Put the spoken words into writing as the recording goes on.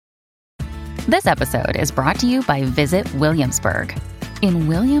This episode is brought to you by Visit Williamsburg. In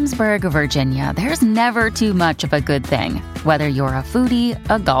Williamsburg, Virginia, there's never too much of a good thing. Whether you're a foodie,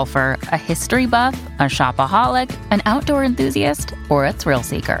 a golfer, a history buff, a shopaholic, an outdoor enthusiast, or a thrill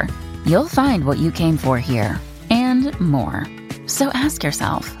seeker, you'll find what you came for here and more. So ask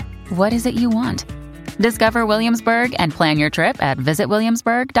yourself, what is it you want? Discover Williamsburg and plan your trip at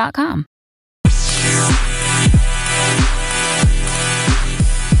visitwilliamsburg.com.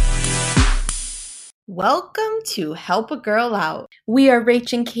 Welcome to Help a Girl Out. We are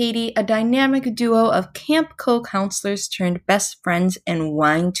Rach and Katie, a dynamic duo of camp co-counselors turned best friends and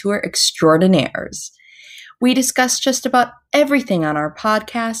wine tour extraordinaires. We discuss just about everything on our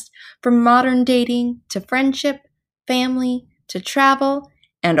podcast, from modern dating to friendship, family, to travel,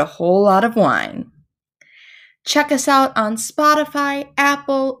 and a whole lot of wine. Check us out on Spotify,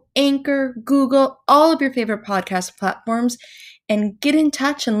 Apple, Anchor, Google, all of your favorite podcast platforms, and get in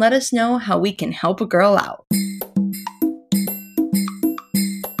touch and let us know how we can help a girl out.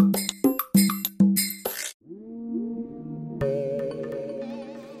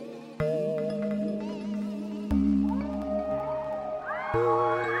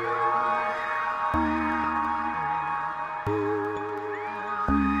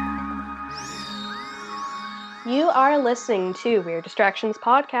 You are listening to Weird Distractions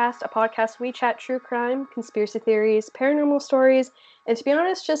Podcast, a podcast we chat true crime, conspiracy theories, paranormal stories, and to be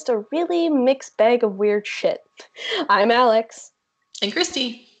honest, just a really mixed bag of weird shit. I'm Alex. And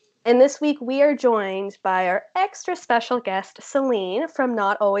Christy. And this week we are joined by our extra special guest, Celine from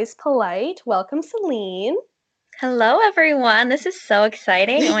Not Always Polite. Welcome, Celine. Hello, everyone. This is so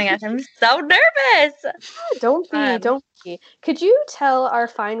exciting. Oh my gosh, I'm so nervous. Don't be. Could you tell our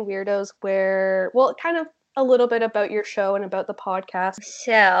fine weirdos kind of a little bit about your show and about the podcast?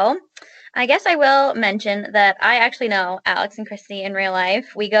 So, I guess I will mention that I actually know Alex and Christy in real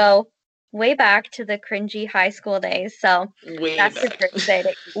life. We go way back to the cringy high school days, so that's super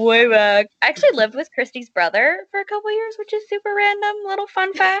exciting. Way back. I actually lived with Christy's brother for a couple years, which is super random. Little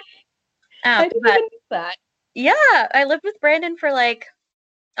fun fact. I didn't even know that. Yeah, I lived with Brandon for I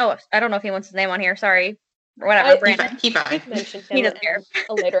don't know if he wants his name on here. Sorry. Whatever, Brandon. He fine. He doesn't care.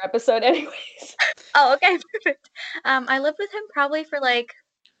 A later episode, anyways. Oh, okay, perfect. I lived with him probably for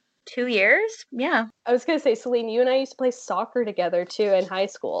 2 years. Yeah. I was gonna say, Celine, you and I used to play soccer together too in high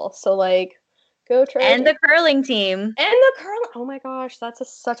school. So go try. And the curling team. And the curling. Oh my gosh, that's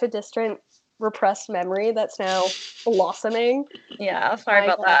such a distant, repressed memory that's now blossoming. Yeah, sorry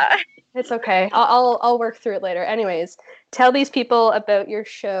about that. It's okay. I'll work through it later. Anyways, tell these people about your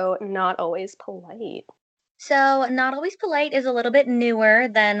show, Not Always Polite. So, Not Always Polite is a little bit newer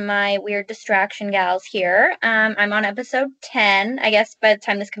than my Weird Distraction gals here. I'm on episode 10. I guess by the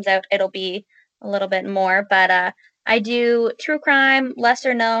time this comes out, it'll be a little bit more. But I do true crime,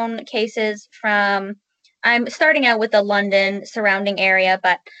 lesser known cases I'm starting out with the London surrounding area,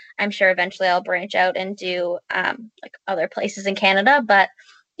 but I'm sure eventually I'll branch out and do other places in Canada. But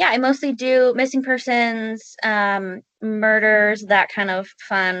yeah, I mostly do missing persons, murders, that kind of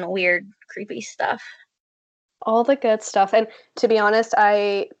fun, weird, creepy stuff. All the good stuff. And to be honest,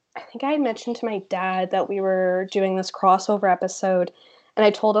 I think I had mentioned to my dad that we were doing this crossover episode, and I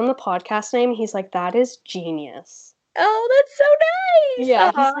told him the podcast name. He's like, that is genius. Oh, that's so nice. Yeah,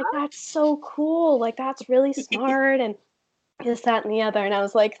 he's like, that's so cool. That's really smart, and this, that, and the other. And I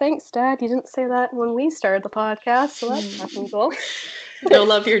was like, thanks, Dad. You didn't say that when we started the podcast, so that's fucking cool. No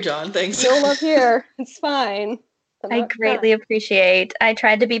love here, John. Thanks. No love here. It's fine. I greatly appreciate. I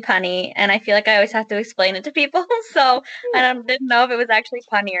tried to be punny, and I feel like I always have to explain it to people, so I didn't know if it was actually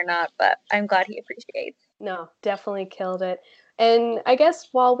punny or not, but I'm glad he appreciates. No, definitely killed it. And I guess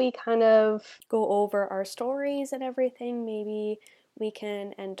while we kind of go over our stories and everything, maybe we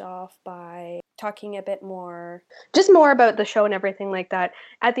can end off by talking a bit more, just more about the show and everything like that.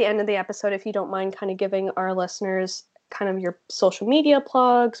 At the end of the episode, if you don't mind kind of giving our listeners kind of your social media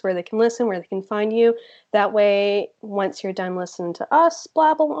plugs, where they can listen, where they can find you. That way, once you're done listening to us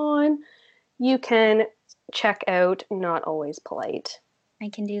blabble on, you can check out Not Always Polite. I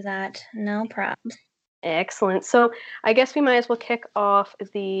can do that. No problem. Excellent. So I guess we might as well kick off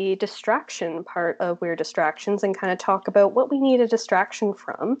the distraction part of Weird Distractions and kind of talk about what we need a distraction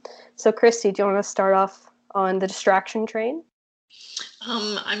from. So Christy, do you want to start off on the distraction train?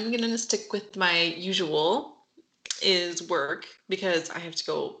 I'm going to stick with my usual is work, because I have to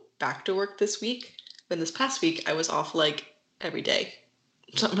go back to work this week. But this past week, I was off every day.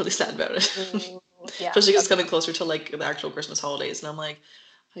 So I'm really sad about it. Yeah, especially because it's coming closer to the actual Christmas holidays. And I'm like,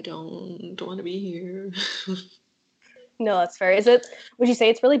 I don't want to be here. No, that's fair. Would you say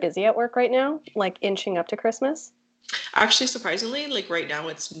it's really busy at work right now? Inching up to Christmas? Actually, surprisingly, like right now,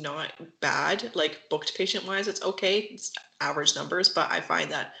 it's not bad. Like booked patient wise, it's okay. It's average numbers, but I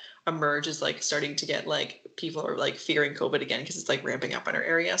find that Emerge is like starting to get like people are like fearing COVID again because it's like ramping up in our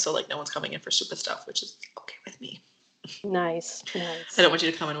area. So like no one's coming in for stupid stuff, which is okay with me. Nice. I don't want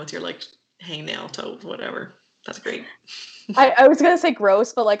you to come in with your like hangnail toe, whatever. That's great. I was gonna say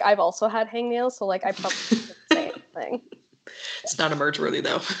gross, but like I've also had hangnails, so like I probably shouldn't say anything. It's not Emerge worthy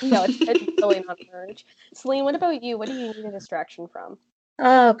though. No, it's really not Emerge. Celine, what about you? What do you need a distraction from?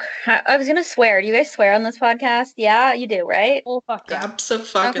 Oh, I was gonna swear. Do you guys swear on this podcast? Yeah, you do, right? Oh fuck yeah.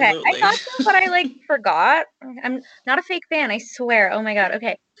 Absolutely. Okay, I thought so, but I like forgot. I'm not a fake fan, I swear. Oh my god.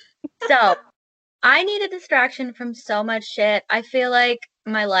 Okay. So, I need a distraction from so much shit. I feel like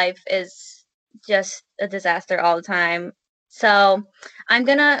my life is just a disaster all the time. So, I'm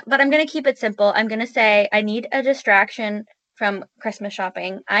gonna keep it simple. I'm gonna say I need a distraction from Christmas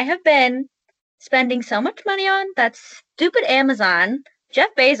shopping. I have been spending so much money on that stupid Amazon. Jeff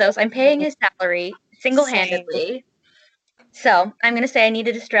Bezos, I'm paying his salary single-handedly. So, I'm gonna say I need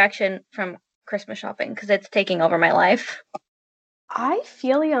a distraction from Christmas shopping because it's taking over my life. I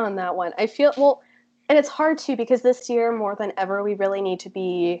feel you on that one. I feel well, and it's hard too because this year more than ever we really need to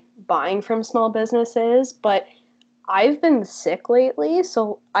be buying from small businesses, but I've been sick lately,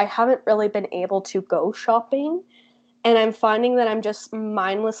 so I haven't really been able to go shopping. And I'm finding that I'm just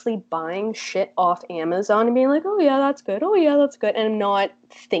mindlessly buying shit off Amazon and being like, oh yeah, that's good. Oh yeah, that's good. And I'm not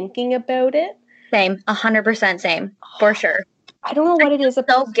thinking about it. Same, 100% same, for sure. I don't know what it is.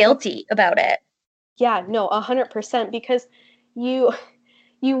 So guilty about it. Yeah, no, 100% because you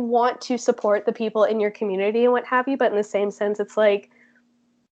want to support the people in your community and what have you, but in the same sense, it's like,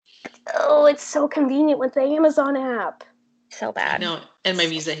 oh, it's so convenient with the Amazon app. So bad. No, and my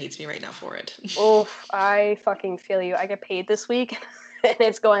Visa hates me right now for it. Oh, I fucking feel you. I get paid this week, and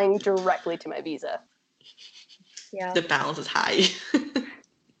it's going directly to my Visa. Yeah. The balance is high.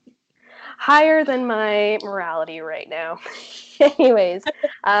 Higher than my morality right now. Anyways,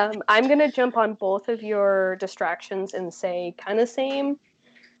 I'm going to jump on both of your distractions and say kind of same.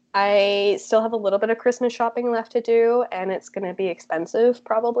 I still have a little bit of Christmas shopping left to do, and it's going to be expensive,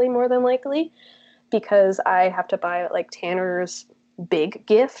 probably more than likely, because I have to buy like Tanner's big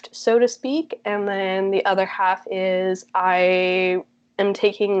gift, so to speak. And then the other half is I am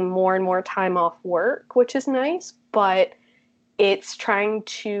taking more and more time off work, which is nice, but it's trying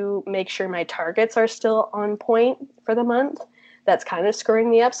to make sure my targets are still on point for the month. That's kind of screwing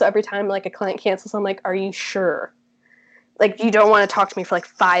me up. So every time like a client cancels, I'm like, are you sure? Like, you don't want to talk to me for like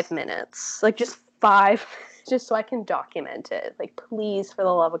 5 minutes. Like, just 5, just so I can document it. Like, please, for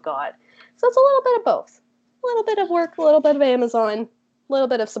the love of God. So it's a little bit of both. A little bit of work, a little bit of Amazon, a little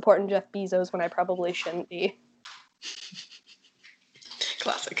bit of supporting Jeff Bezos when I probably shouldn't be.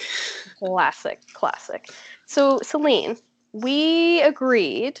 Classic. Classic. So, Celine, we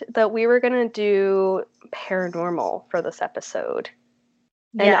agreed that we were going to do paranormal for this episode.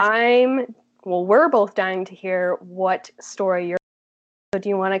 Yes. And we're both dying to hear what story you're. So do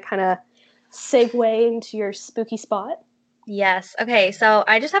you want to kind of segue into your spooky spot? Yes. Okay, so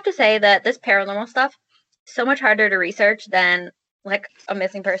I just have to say that this paranormal stuff is so much harder to research than like a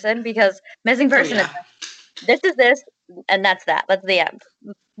missing person, because missing person is this, and that's that. That's the end.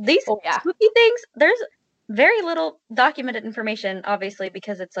 These spooky things, there's very little documented information, obviously,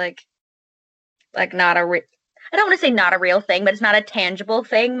 because it's like not a I don't want to say not a real thing, but it's not a tangible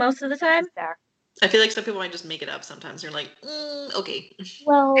thing most of the time. I feel like some people might just make it up sometimes. You're like, okay.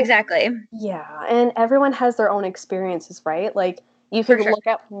 Well, exactly. Yeah, and everyone has their own experiences, right? Like, you could look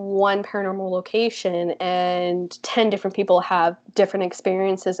at one paranormal location and 10 different people have different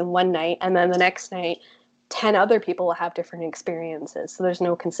experiences in one night, and then the next night, 10 other people will have different experiences. So there's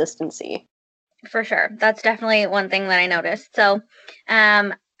no consistency. For sure. That's definitely one thing that I noticed. So,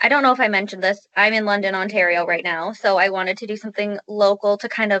 I don't know if I mentioned this. I'm in London, Ontario right now, so I wanted to do something local to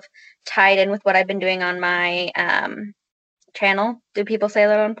kind of tie it in with what I've been doing on my channel. Do people say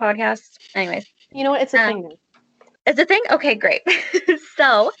that on podcasts? Anyways. You know what? It's a thing now. It's a thing? Okay, great.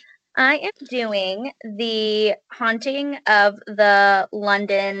 So, I am doing the haunting of the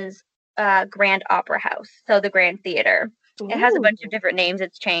London's Grand Opera House, so the Grand Theatre. It has a bunch of different names.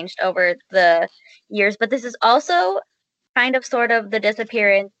 It's changed over the years, but this is also kind of sort of the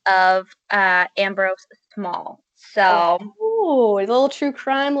disappearance of Ambrose Small. So, a little true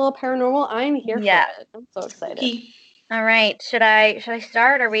crime, a little paranormal. I'm here for it. I'm so excited. All right, should I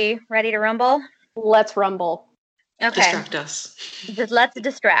start? Are we ready to rumble? Let's rumble. Okay. Distract us. Let's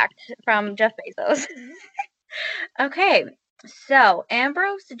distract from Jeff Bezos. Okay. So,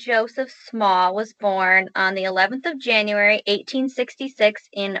 Ambrose Joseph Small was born on the 11th of January, 1866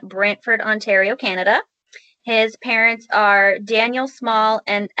 in Brantford, Ontario, Canada. His parents are Daniel Small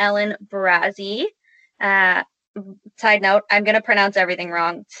and Ellen Barazzi. Side note, I'm going to pronounce everything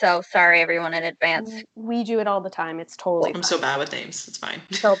wrong, so sorry everyone in advance. We do it all the time. It's totally I'm fine. so bad with names. It's fine.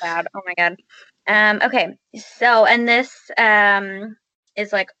 So bad. Oh my god. Okay, so, and this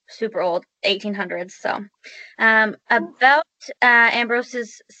is like super old, 1800s. So, about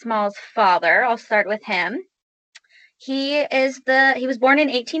Ambrose Small's father, I'll start with him. He was born in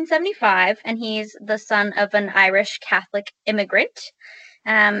 1875, and he's the son of an Irish Catholic immigrant.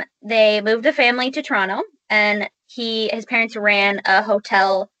 They moved the family to Toronto, and his parents ran a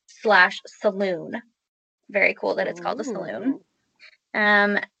hotel / saloon. Very cool that it's called a saloon.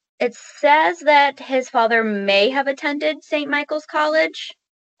 It says that his father may have attended St. Michael's College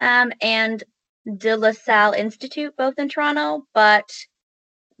and De La Salle Institute, both in Toronto, but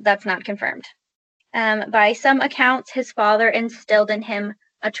that's not confirmed. By some accounts, his father instilled in him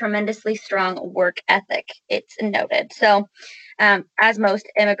a tremendously strong work ethic, it's noted. So, as most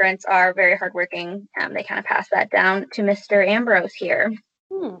immigrants are very hardworking, they kind of pass that down to Mr. Ambrose here.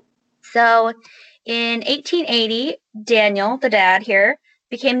 So, in 1880, Daniel, the dad here,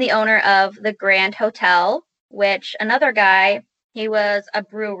 became the owner of the Grand Hotel, which another guy, he was a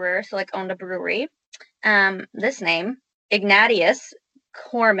brewer, so like owned a brewery. This name, Ignatius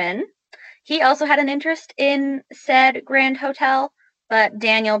Corman, he also had an interest in said Grand Hotel, but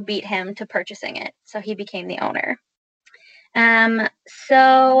Daniel beat him to purchasing it, so he became the owner.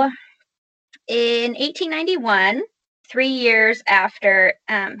 So in 1891, 3 years after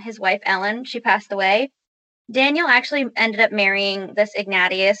his wife Ellen, she passed away, Daniel actually ended up marrying this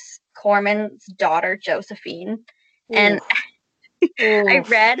Ignatius Corman's daughter, Josephine. And I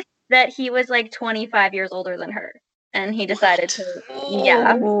read that he was like 25 years older than her. And he decided to,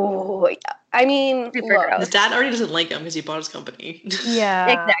 yeah. I mean, super gross. His dad already doesn't like him because he bought his company. Yeah.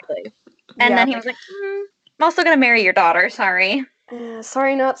 Exactly. And then he was like, I'm also going to marry your daughter. Sorry.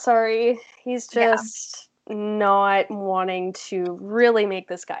 Sorry, not sorry. He's just not wanting to really make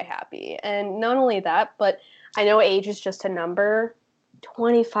this guy happy. And not only that, but I know age is just a number.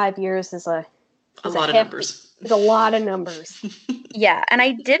 25 years is a lot of numbers. It's a lot of numbers. Yeah, and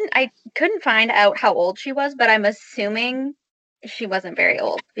I couldn't find out how old she was, but I'm assuming she wasn't very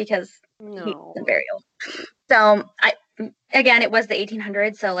old because he wasn't very old. So again, it was the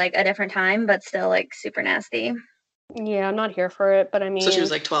 1800s, so like a different time, but still like super nasty. Yeah, I'm not here for it, but I mean. So she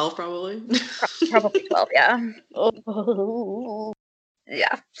was like 12, probably. Probably 12, yeah.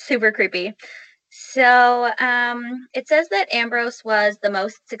 Yeah, super creepy. So it says that Ambrose was the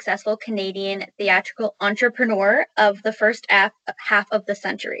most successful Canadian theatrical entrepreneur of the first half of the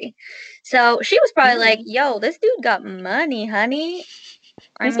century. So she was probably like, yo, this dude got money, honey.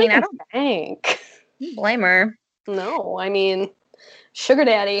 I don't think. Blame her. No, I mean, sugar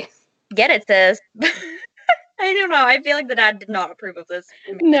daddy. Get it, sis. I don't know. I feel like the dad did not approve of this.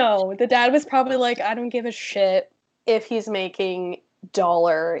 No, the dad was probably like, I don't give a shit if he's making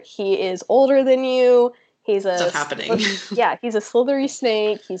dollar. He is older than you. He's Stuff happening. He's a slithery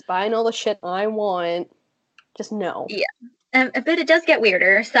snake. He's buying all the shit I want. Just no. Yeah. But it does get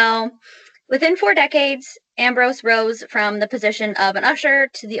weirder. So within 4 decades, Ambrose rose from the position of an usher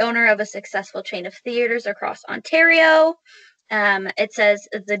to the owner of a successful chain of theaters across Ontario. It says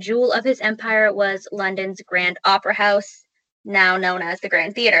the jewel of his empire was London's Grand Opera House, now known as the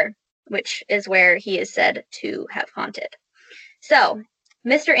Grand Theatre, which is where he is said to have haunted. So,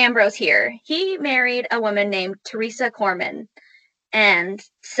 Mr. Ambrose here, he married a woman named Teresa Corman. And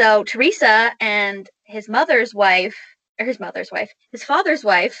so Teresa and his father's wife, his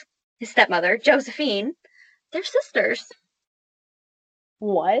stepmother, Josephine, they're sisters.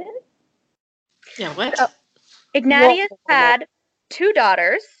 What? Yeah, what? Ignatius had 2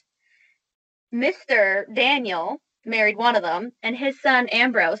 daughters. Mr. Daniel married one of them, and his son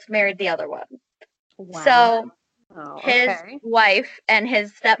Ambrose married the other one. Wow. So his wife and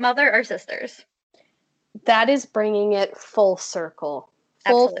his stepmother are sisters. That is bringing it full circle.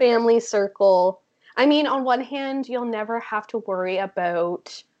 Full Absolutely. family circle. I mean, on one hand, you'll never have to worry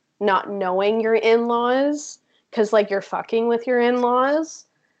about not knowing your in-laws because, like, you're fucking with your in-laws.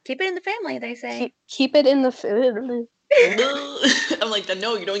 Keep it in the family, they say. Keep it in the... I'm like,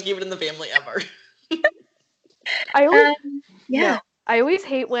 no, you don't keep it in the family ever. I always... Yeah. No. I always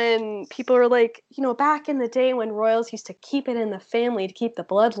hate when people are like, back in the day when royals used to keep it in the family to keep the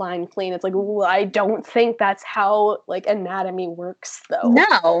bloodline clean. It's like, I don't think that's how, like, anatomy works, though.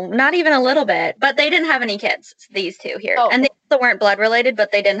 No, not even a little bit. But they didn't have any kids, these two here. Oh. And they also weren't blood related,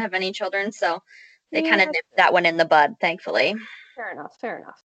 but they didn't have any children, so they kind of nipped that one in the bud, thankfully. Fair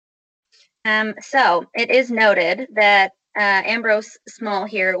enough. So it is noted that Ambrose Small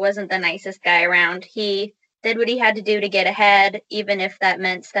here wasn't the nicest guy around. He did what he had to do to get ahead, even if that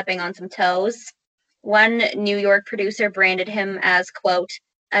meant stepping on some toes. One New York producer branded him as, quote,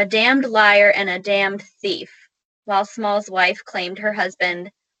 a damned liar and a damned thief, while Small's wife claimed her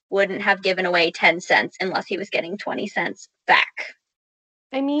husband wouldn't have given away 10 cents unless he was getting 20 cents back.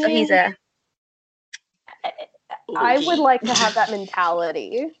 I mean, So he's a... I would like to have that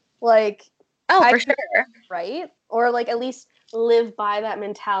mentality. Like, oh, for sure. Right? Or like at least live by that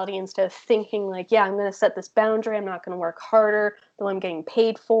mentality instead of thinking like, yeah, I'm going to set this boundary. I'm not going to work harder than what I'm getting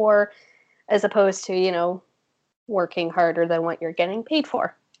paid for, as opposed to, you know, working harder than what you're getting paid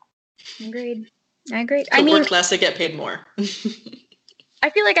for. Agreed. I agree. So I mean, work less to get paid more. I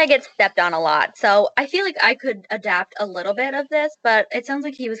feel like I get stepped on a lot, so I feel like I could adapt a little bit of this, but it sounds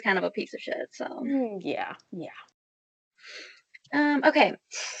like he was kind of a piece of shit, so. Yeah. Okay,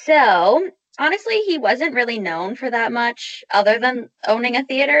 so honestly, he wasn't really known for that much other than owning a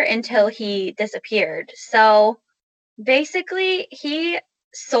theater until he disappeared. So basically, he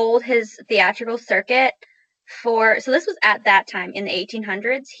sold his theatrical circuit so this was at that time in the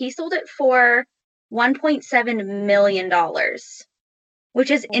 1800s, he sold it for $1.7 million. Which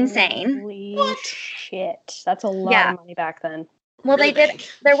is insane. Holy shit. That's a lot of money back then. Well, Really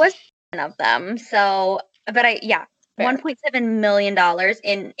there was 10 of them. So, but $1.7 million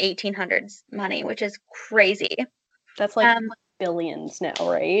in 1800s money, which is crazy. That's like billions now,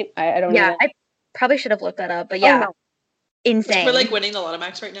 right? I don't I probably should have looked that up, but yeah. Oh, no. Insane. We're like winning the Lotto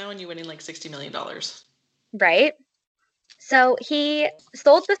Max right now and you're winning like $60 million. Right? So he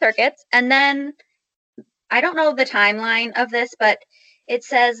sold the circuits, and then I don't know the timeline of this, but it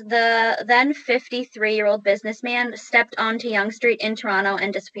says the then 53-year-old businessman stepped onto Yonge Street in Toronto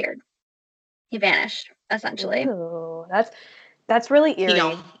and disappeared. He vanished, essentially. Ooh, that's really eerie. He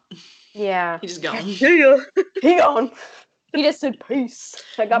gone. Yeah. He just gone. He gone. He just said, peace.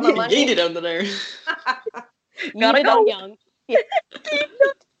 I got my money. Yeeted under there. Gotta go young. Yeah.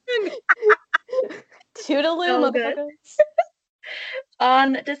 Toodaloo, motherfuckers.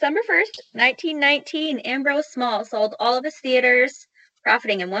 On December 1st, 1919, Ambrose Small sold all of his theaters,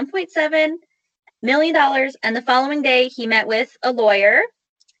 profiting him $1.7 million, and the following day he met with a lawyer,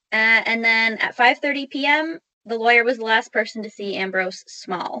 and then at 5:30 p.m., the lawyer was the last person to see Ambrose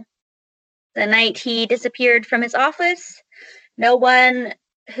Small. The night he disappeared from his office, no one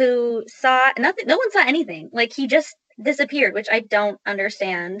saw anything. Like, he just disappeared, which I don't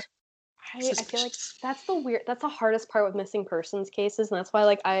understand. I feel like that's the hardest part with missing persons cases, and that's why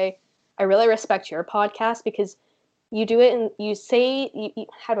like I really respect your podcast, because you do it and you say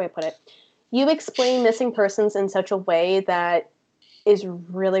how do I put it? You explain missing persons in such a way that is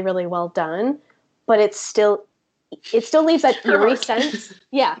really, really well done, but it still leaves that eerie sense.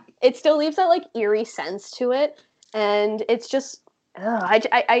 Yeah, it still leaves that like eerie sense to it, and it's just I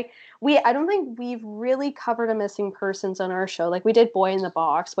don't think we've really covered a missing persons on our show. Like we did Boy in the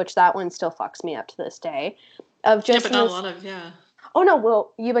Box, which that one still fucks me up to this day. Of just but not a lot of Oh no,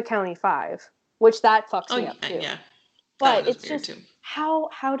 well, Yuba County 5, which that fucks me up too. Yeah. But it's just too.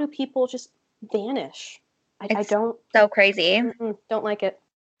 How do people just vanish? I don't. So crazy. Don't like it.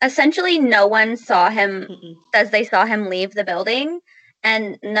 Essentially, no one saw him as they saw him leave the building,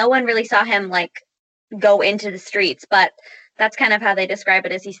 and no one really saw him like go into the streets, but that's kind of how they describe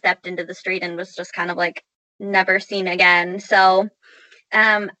it, as he stepped into the street and was just kind of like never seen again. So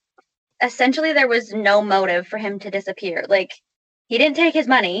essentially there was no motive for him to disappear. Like, he didn't take his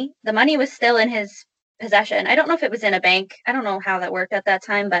money. The money was still in his possession. I don't know if it was in a bank. I don't know how that worked at that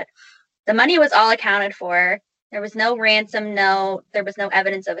time, but the money was all accounted for. There was no ransom note. There was no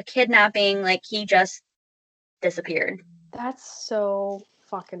evidence of a kidnapping. Like, he just disappeared. That's so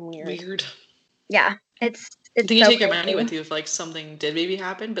fucking weird. Yeah, it's you can take your money with you if like something did maybe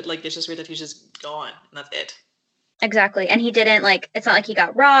happen, but like it's just weird that he's just gone and that's it. Exactly. And he didn't it's not like he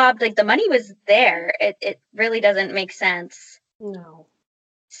got robbed. Like, the money was there. It really doesn't make sense. No.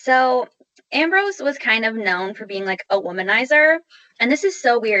 So Ambrose was kind of known for being like a womanizer, and this is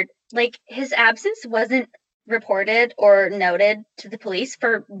so weird. Like, his absence wasn't reported or noted to the police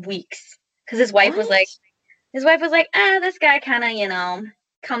for weeks, because his wife was like, this guy kind of,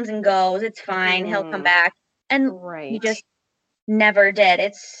 comes and goes. It's fine. He'll come back. And he just never did.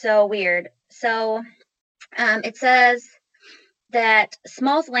 It's so weird. So it says that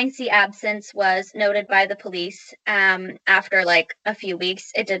Small's lengthy absence was noted by the police after like a few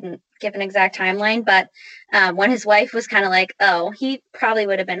weeks. It didn't give an exact timeline, but when his wife was kind of like, oh, he probably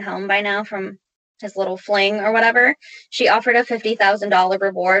would have been home by now from his little fling or whatever, she offered a $50,000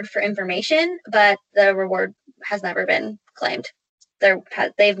 reward for information, but the reward has never been claimed.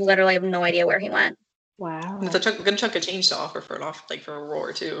 They literally have no idea where he went. Wow. And it's a good chunk of change to offer for for a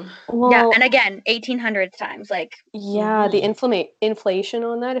roar too. Well, yeah, and again, 1800s times, like. yeah, the inflation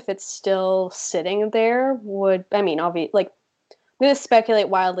on that, if it's still sitting there, would, I mean, obviously, like, I'm going to speculate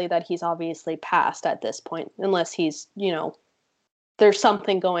wildly that he's obviously passed at this point, unless he's, there's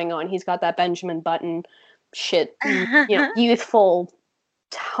something going on. He's got that Benjamin Button shit, youthful,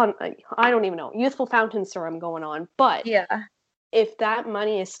 I don't even know, youthful fountain serum going on. But Yeah. if that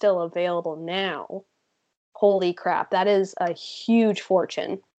money is still available now, holy crap, that is a huge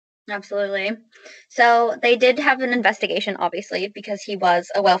fortune. Absolutely. So they did have an investigation, obviously, because he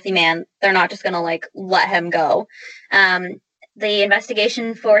was a wealthy man. They're not just going to like let him go. The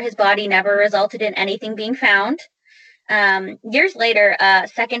investigation for his body never resulted in anything being found. Years later, a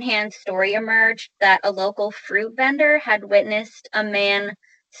secondhand story emerged that a local fruit vendor had witnessed a man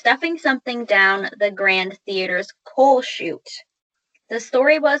stuffing something down the Grand Theater's coal chute. The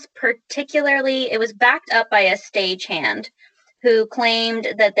story was it was backed up by a stagehand who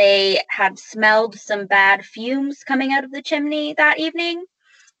claimed that they had smelled some bad fumes coming out of the chimney that evening,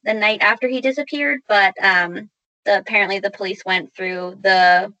 the night after he disappeared. But apparently the police went through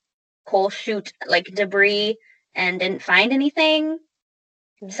the coal chute like debris and didn't find anything.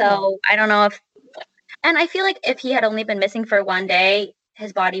 So I don't know and I feel like if he had only been missing for one day,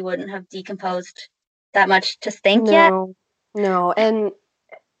 his body wouldn't have decomposed that much to stink yet. No, and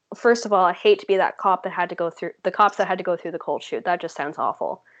first of all, I hate to be that cop that had to go through the cops that had to go through the cold chute. That just sounds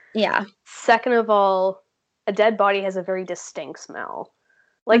awful. Yeah. Second of all, a dead body has a very distinct smell.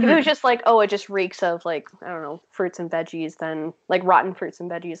 Like, if it was just like, oh, it just reeks of, like, I don't know, fruits and veggies, then, like, rotten fruits and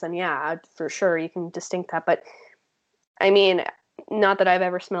veggies, then yeah, for sure, you can distinct that. But, I mean, not that I've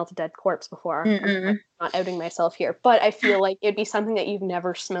ever smelled a dead corpse before. I'm not outing myself here. But I feel like it'd be something that you've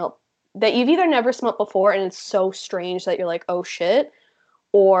never smelled, that you've either never smelled before and it's so strange that you're like, oh, shit,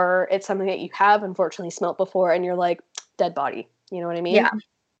 or it's something that you have unfortunately smelt before and you're like, dead body. You know what I mean? Yeah.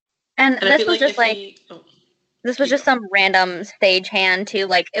 And this was just this was just some random stagehand too.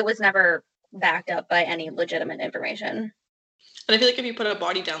 Like, it was never backed up by any legitimate information. And I feel like if you put a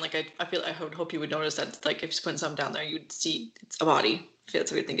body down, like I would hope you would notice that, like, if you put something down there, you'd see it's a body. If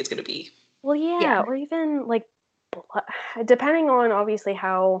that's what you think it's going to be. Well, yeah, or even like, depending on obviously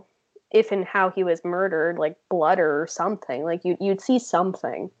how he was murdered, like blood or something, like you'd see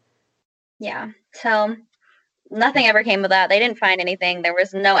something. Yeah. So nothing ever came of that. They didn't find anything. There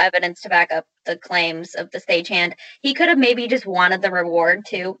was no evidence to back up the claims of the stagehand. He could have maybe just wanted the reward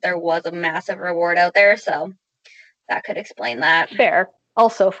too. There was a massive reward out there, so that could explain that. Fair.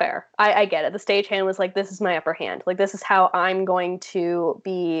 Also fair. I get it. The stagehand was like, this is my upper hand. Like, this is how I'm going to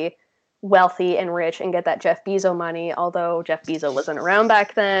be wealthy and rich and get that Jeff Bezos money, although Jeff Bezos wasn't around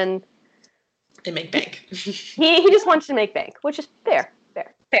back then. They make bank. he just wanted to make bank, which is fair.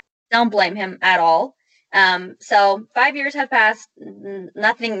 Don't blame him at all. So 5 years have passed.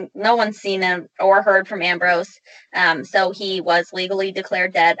 No one's seen him or heard from Ambrose. So he was legally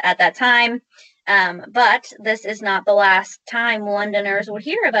declared dead at that time. But this is not the last time Londoners would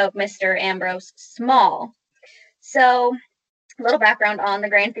hear about Mr. Ambrose Small. So, a little background on the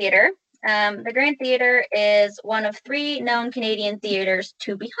Grand Theatre. The Grand Theatre is one of 3 known Canadian theatres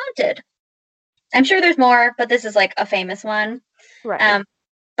to be haunted. I'm sure there's more, but this is like a famous one. Right.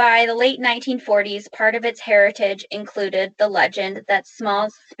 By the late 1940s, part of its heritage included the legend that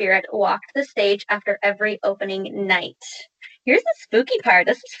Small's spirit walked the stage after every opening night. Here's the spooky part.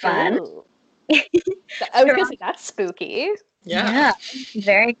 This is fun. I was going to say, that's spooky. Yeah,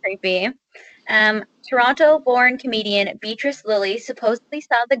 very creepy. Toronto-born comedian Beatrice Lillie supposedly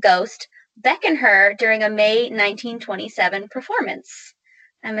saw the ghost beckon her during a May 1927 performance.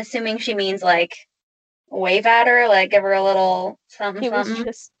 I'm assuming she means like wave at her, like give her a little something. He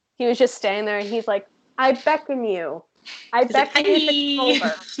was just standing there and he's like, I beckon you. I beckon you to come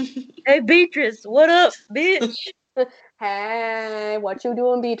over. Hey Beatrice, what up, bitch? Hey, what you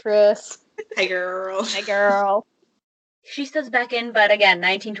doing, Beatrice? Hey girl. Hey girl. She says beckon, but again,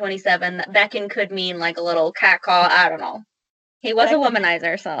 1927, beckon could mean like a little cat call. I don't know. He was a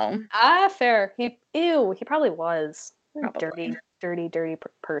womanizer, so. Fair. He probably was. Probably. Dirty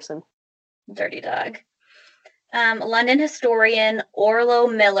person. Dirty dog. London historian Orlo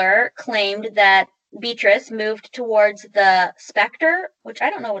Miller claimed that Beatrice moved towards the spectre, which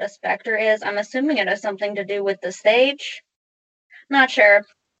I don't know what a spectre is. I'm assuming it has something to do with the stage. Not sure.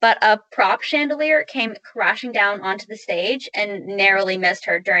 But a prop chandelier came crashing down onto the stage and narrowly missed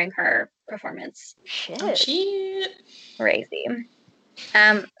her during her performance. Shit. Crazy.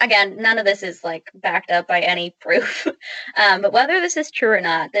 Again, none of this is like backed up by any proof. But whether this is true or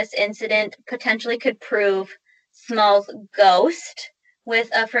not, this incident potentially could prove Small's ghost with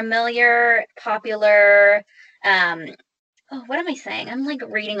a familiar, popular, what am I saying? I'm like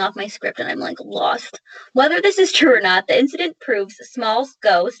reading off my script and I'm like lost. Whether this is true or not, the incident proves Small's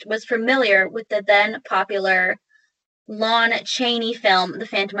ghost was familiar with the then popular Lon Chaney film, The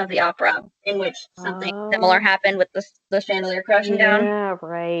Phantom of the Opera, in which something similar happened with the chandelier crashing down. Yeah,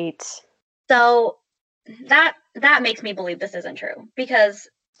 right. So that makes me believe this isn't true, because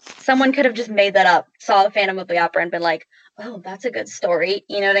someone could have just made that up, saw The Phantom of the Opera and been like, oh, that's a good story.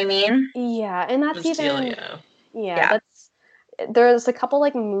 You know what I mean? Yeah, and that's even Yeah. There's a couple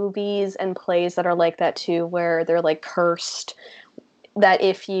like movies and plays that are like that too, where they're like cursed. That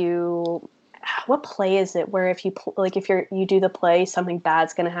if you, what play is it? Where if you if you do the play, something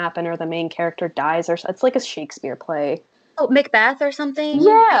bad's gonna happen, or the main character dies, or it's like a Shakespeare play. Oh, Macbeth or something?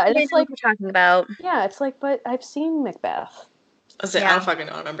 Yeah, and it's like what you're talking about. Yeah, it's like, but I've seen Macbeth. I don't fucking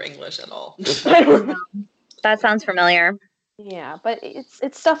know. I remember English at all. That sounds familiar. Yeah, but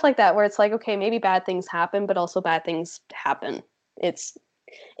it's stuff like that where it's like, okay, maybe bad things happen, but also bad things happen. It's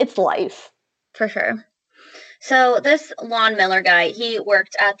life. For sure. So this Lon Miller guy, he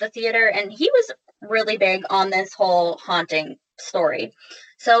worked at the theater and he was really big on this whole haunting story.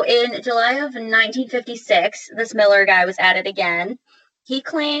 So in July of 1956, this Miller guy was at it again. He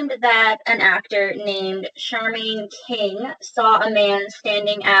claimed that an actor named Charmaine King saw a man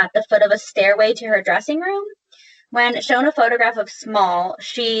standing at the foot of a stairway to her dressing room. When shown a photograph of Small,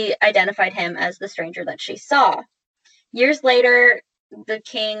 she identified him as the stranger that she saw. Years later,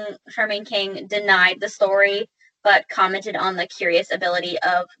 Charmaine King, denied the story, but commented on the curious ability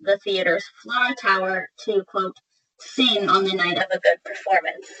of the theater's Fly Tower to, quote, sing on the night of a good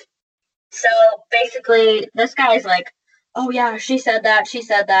performance. So basically, this guy's like, oh yeah, she said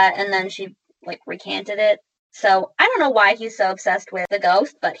that, and then she like recanted it. So I don't know why he's so obsessed with the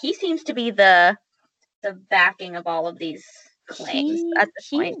ghost, but he seems to be the backing of all of these claims at this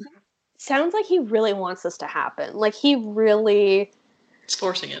point. Sounds like he really wants this to happen. Like he really... It's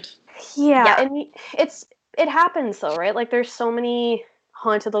forcing it. Yeah. And it happens though, right? Like there's so many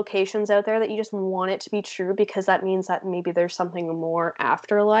haunted locations out there that you just want it to be true, because that means that maybe there's something more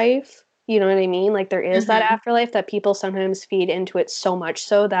afterlife. You know what I mean? Like there is that afterlife that people sometimes feed into it so much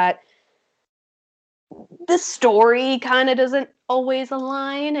so that the story kind of doesn't always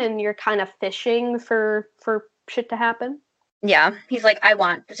align and you're kind of fishing for shit to happen. Yeah, he's like, I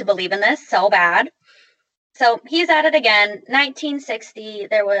want to believe in this so bad. So he's at it again. 1960,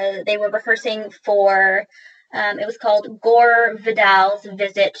 they were rehearsing for, it was called Gore Vidal's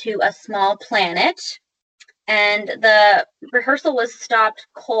Visit to a Small Planet. And the rehearsal was stopped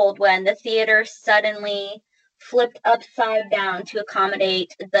cold when the theater suddenly flipped upside down to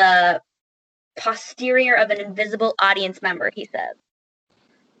accommodate the posterior of an invisible audience member, he said.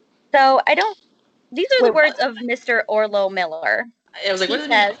 So these are the words of Mr. Orlo Miller. I was like, what does it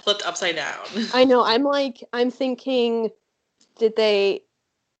mean flipped upside down? I know, I'm thinking, did they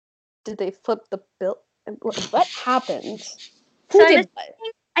flip the bill? What happened? Who did what?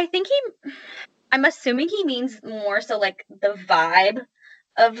 I think I'm assuming he means more so like the vibe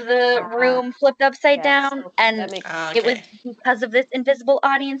of the room flipped upside down, and it was because of this invisible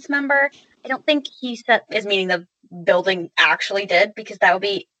audience member. I don't think he is meaning the building actually did, because that would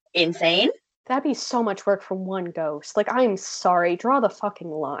be insane. That'd be so much work for one ghost. Like, I'm sorry, draw the fucking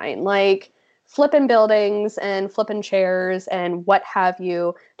line. Like, flipping buildings and flipping chairs and what have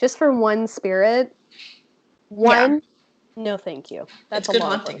you, just for one spirit. No thank you. That's good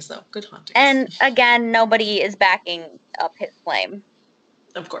hauntings, though. Good hauntings. And again, nobody is backing up his claim.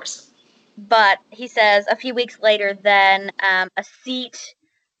 Of course. But he says a few weeks later, then a seat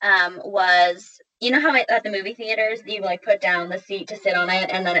was, you know how at the movie theaters you like put down the seat to sit on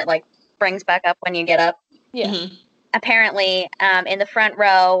it, and then it like brings back up when you get up. Yeah. Mm-hmm. Apparently, in the front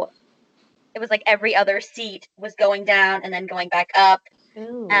row, it was like every other seat was going down and then going back up.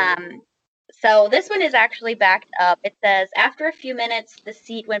 So this one is actually backed up. It says, after a few minutes, the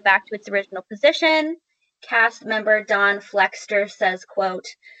seat went back to its original position. Cast member Don Flexter says, quote,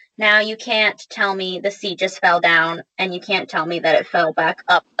 now you can't tell me the seat just fell down, and you can't tell me that it fell back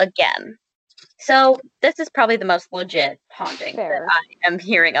up again. So this is probably the most legit haunting that I am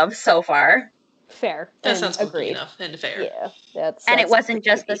hearing of so far. Fair. That sounds spooky enough and fair. Yeah, that's and it wasn't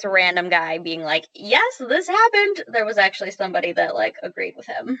just this random guy being like, yes, this happened. There was actually somebody that like agreed with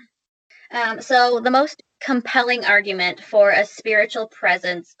him. So the most compelling argument for a spiritual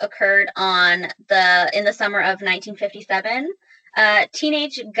presence occurred in the summer of 1957. A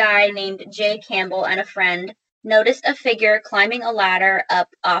teenage guy named Jay Campbell and a friend noticed a figure climbing a ladder up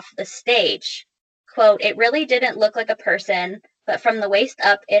off the stage. Quote, it really didn't look like a person, but from the waist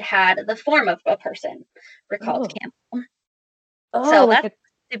up, it had the form of a person, recalled Campbell. So that's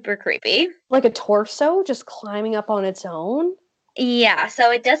super creepy. Like a torso just climbing up on its own? Yeah,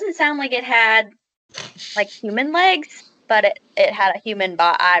 so it doesn't sound like it had like human legs, but it had a human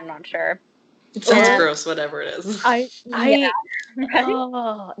body. I'm not sure. It sounds gross, whatever it is. Right?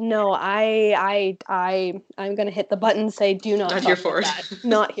 No, I'm gonna hit the button and say do not here fuck for with it. that.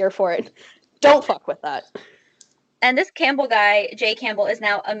 Not here for it. Don't fuck with that. And this Campbell guy, Jay Campbell, is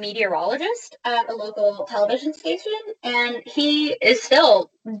now a meteorologist at a local television station, and he is still,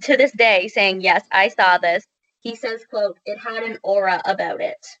 to this day, saying, yes, I saw this. He says, quote, it had an aura about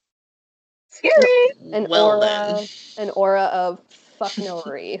it. Scary! An aura of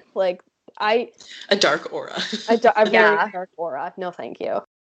fucknoery. Like, a dark aura. a very dark aura. No, thank you.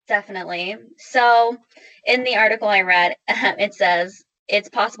 Definitely. So, in the article I read, it says, it's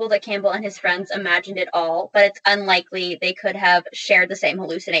possible that Campbell and his friends imagined it all, but it's unlikely they could have shared the same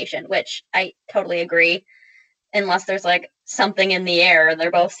hallucination, which I totally agree. Unless there's like something in the air and they're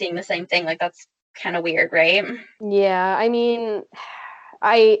both seeing the same thing. Like, that's kind of weird, right? Yeah, I mean,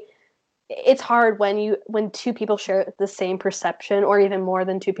 it's hard when two people share the same perception, or even more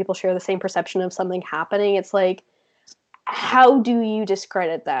than two people share the same perception of something happening. It's like, how do you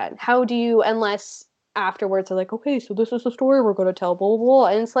discredit that? How do you, unless afterwards they're like, okay, so this is the story we're going to tell, blah, blah, blah.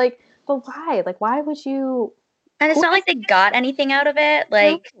 And it's like, but why? Like, why would you? And it's not like they got anything out of it.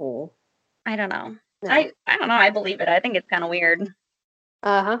 Like, no. I don't know. No. I don't know. I believe it. I think it's kind of weird.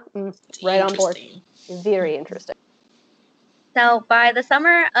 Right on board. Very interesting. So by the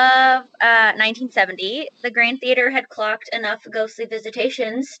summer of 1970, the Grand Theater had clocked enough ghostly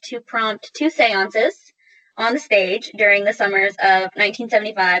visitations to prompt 2 seances on the stage during the summers of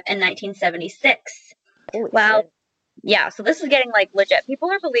 1975 and 1976. Wow. Yeah, so this is getting like legit.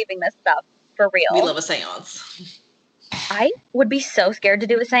 People are believing this stuff for real. We love a seance. I would be so scared to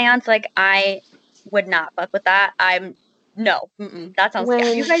do a seance. Like, I would not fuck with that. No. That sounds scary.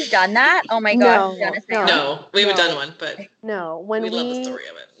 Have you guys done that? Oh my god. No, we haven't done one, but we love the story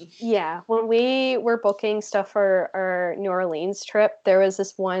of it. Yeah, when we were booking stuff for our New Orleans trip, there was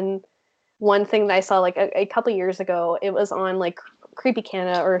this one thing that I saw like a couple years ago. It was on like Creepy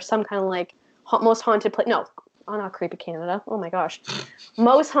Canada or some kind of like most haunted place. No, not Creepy Canada. Oh my gosh,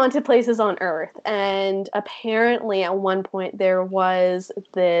 most haunted places on Earth. And apparently, at one point, there was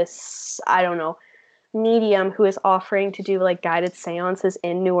this, I don't know, medium who is offering to do like guided seances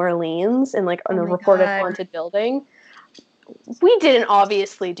in New Orleans in like a reported haunted building. We didn't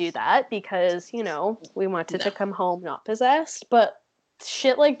obviously do that because, you know, we wanted to come home not possessed, but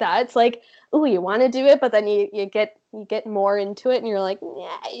shit like that, it's like, ooh, you want to do it, but then you get more into it and you're like,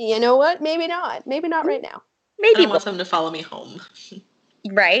 yeah, you know what, maybe not right now. Maybe I want them to follow me home.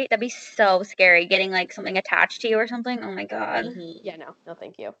 Right? That'd be so scary, getting like something attached to you or something. Oh my god. Yeah, no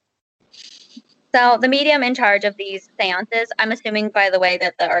thank you. So the medium in charge of these seances, I'm assuming by the way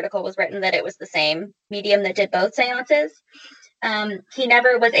that the article was written that it was the same medium that did both seances. He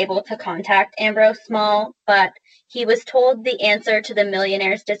never was able to contact Ambrose Small, but he was told the answer to the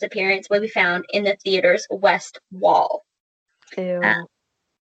millionaire's disappearance would be found in the theater's west wall. Ew.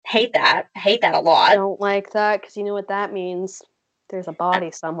 Hate that a lot. I don't like that because you know what that means. There's a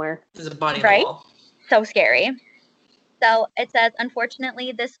body somewhere. There's a body on the wall. So scary. So it says,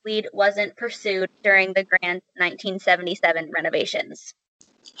 unfortunately, this lead wasn't pursued during the grand 1977 renovations.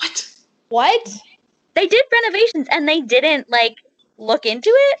 What? They did renovations and they didn't like look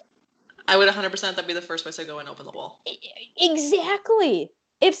into it. I would 100% that'd be the first place I go and open the wall. Exactly.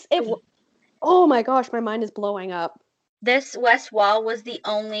 If oh my gosh, my mind is blowing up. This west wall was the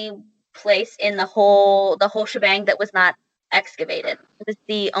only place in the whole shebang that was not excavated. It was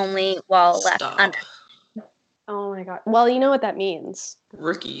the only wall left under. Oh my god. Well, you know what that means.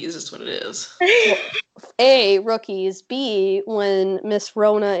 Rookies is what it is. A, rookies. B, when Miss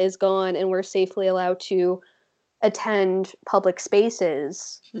Rona is gone and we're safely allowed to attend public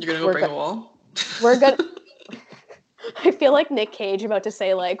spaces. You're gonna go bring a wall? We're gonna... I feel like Nick Cage about to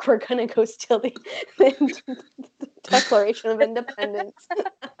say, like, we're gonna go steal the Declaration of Independence.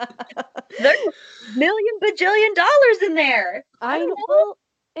 There's $1 million bajillion in there. I know. Well,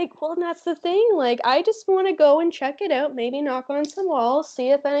 and that's the thing. Like, I just want to go and check it out. Maybe knock on some walls, see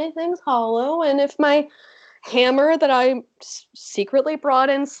if anything's hollow, and if my hammer that I secretly brought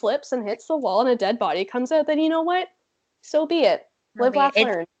in slips and hits the wall and a dead body comes out, then you know what? So be it. Live, laugh,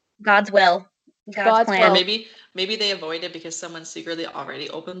 learn. God's will. God's plan. Or maybe they avoid it because someone secretly already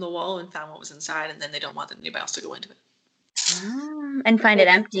opened the wall and found what was inside, and then they don't want anybody else to go into it. And find it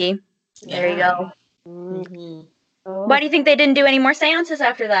empty. Yeah. There you go. Mm-hmm. Why do you think they didn't do any more seances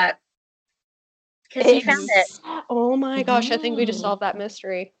after that? because he found it. Oh my gosh, I think we just solved that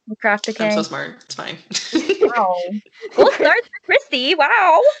mystery. Craft Decay. I'm so smart. It's fine. Wow. Gold stars for Christy.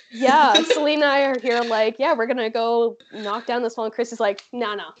 Wow. Yeah, Selena and I are here like, yeah, we're going to go knock down this one. And Christy's like,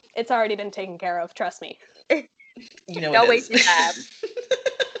 no, it's already been taken care of. Trust me. You know No it way is. to have.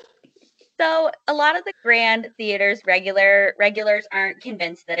 So a lot of the Grand Theater's regulars aren't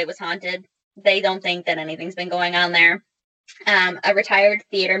convinced that it was haunted. They don't think that anything's been going on there. A retired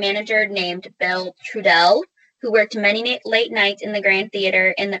theater manager named Bill Trudell, who worked many late nights in the Grand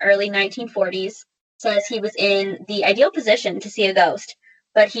Theater in the early 1940s, says he was in the ideal position to see a ghost,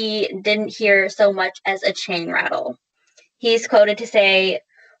 but he didn't hear so much as a chain rattle. He's quoted to say,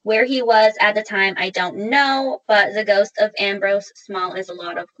 "Where he was at the time, I don't know, but the ghost of Ambrose Small is a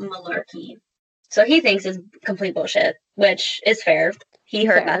lot of malarkey." So he thinks it's complete bullshit, which is fair. He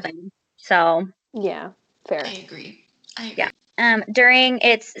heard nothing. So yeah, fair. I agree. Yeah. During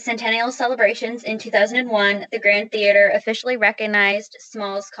its centennial celebrations in 2001, the Grand Theater officially recognized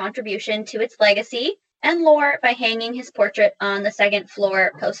Small's contribution to its legacy and lore by hanging his portrait on the second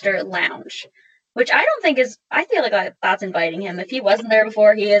floor poster lounge, which I don't think is, I feel like that's inviting him. If he wasn't there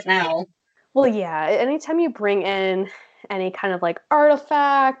before, he is now. Well, yeah, anytime you bring in any kind of like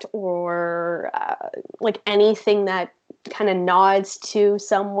artifact or like anything that kind of nods to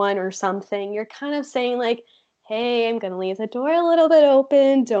someone or something, you're kind of saying like, hey, I'm going to leave the door a little bit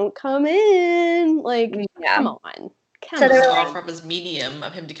open. Don't come in. Like, come on. So they're like, offer up his medium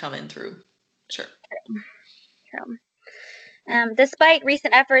of him to come in through. Sure. True. Despite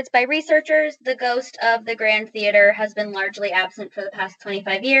recent efforts by researchers, the ghost of the Grand Theater has been largely absent for the past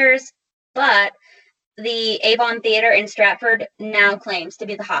 25 years, but the Avon Theater in Stratford now claims to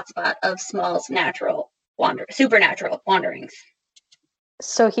be the hotspot of Small's supernatural wanderings.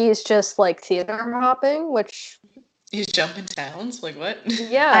 So he's just like theater hopping, which... He's jumping towns? Like what?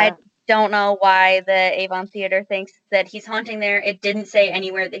 Yeah. I don't know why the Avon Theater thinks that he's haunting there. It didn't say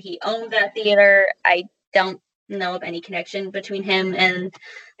anywhere that he owned that theater. I don't know of any connection between him and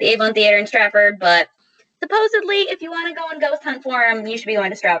the Avon Theater in Stratford, but supposedly if you want to go and ghost hunt for him, you should be going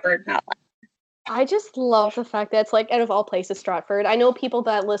to Stratford, not London. I just love the fact that it's like, out of all places, Stratford. I know people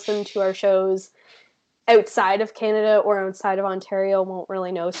that listen to our shows outside of Canada or outside of Ontario won't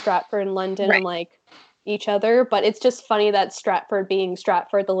really know Stratford and London and like each other, but it's just funny that Stratford being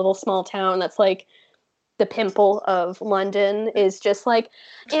Stratford, the little small town that's like the pimple of London, is just like,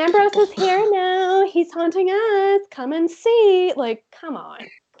 Ambrose is here now, he's haunting us, come and see. Like, come on.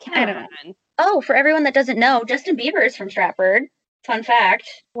 I don't know. Oh, for everyone that doesn't know, Justin Bieber is from Stratford. Fun fact.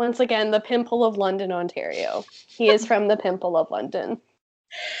 Once again, the pimple of London, Ontario. He is from the pimple of London.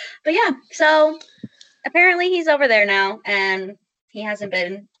 But yeah, so apparently he's over there now, and he hasn't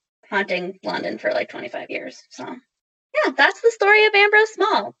been haunting London for like 25 years. So yeah, that's the story of Ambrose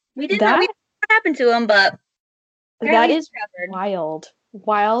Small. We didn't know what happened to him, but that is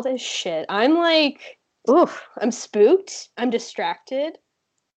wild as shit. I'm like, oof, I'm spooked, I'm distracted,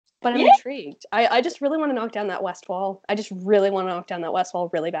 but I'm intrigued. I just really want to knock down that west wall. I just really want to knock down that west wall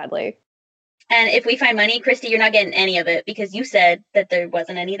really badly. And if we find money, Christy, you're not getting any of it because you said that there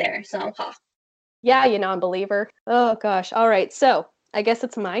wasn't any there. So, Yeah, you non-believer. Oh gosh. All right. So I guess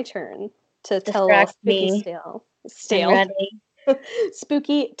it's my turn to tell a spooky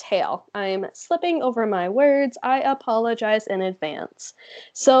spooky tale. I'm slipping over my words. I apologize in advance.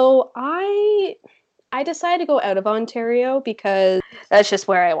 So I decided to go out of Ontario because that's just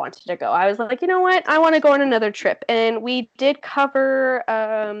where I wanted to go. I was like, you know what? I want to go on another trip. And we did cover,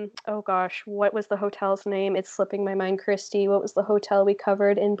 oh gosh, what was the hotel's name? It's slipping my mind, Christy. What was the hotel we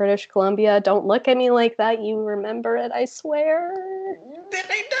covered in British Columbia? Don't look at me like that. You remember it, I swear. Then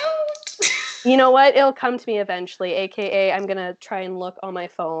I don't. You know what? It'll come to me eventually, aka I'm going to try and look on my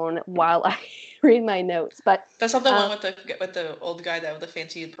phone while I read my notes. But that's not the one with the old guy that with the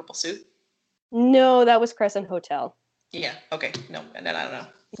fancy purple suit? No, that was Crescent Hotel. Yeah. Okay. No, and then I don't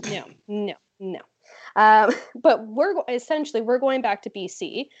know. No. But we're going back to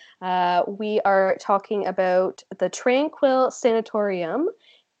BC. We are talking about the Tranquil Sanatorium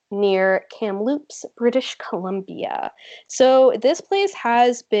near Kamloops, British Columbia. So this place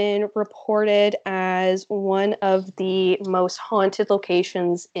has been reported as one of the most haunted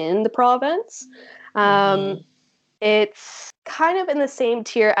locations in the province. It's kind of in the same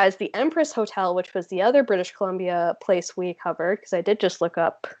tier as the Empress Hotel, which was the other British Columbia place we covered, because I did just look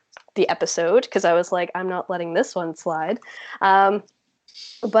up the episode, because I was like, I'm not letting this one slide.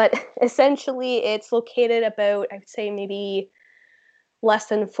 But essentially, it's located about, I would say, maybe less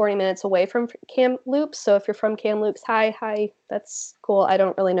than 40 minutes away from Kamloops. So if you're from Kamloops, hi, that's cool. I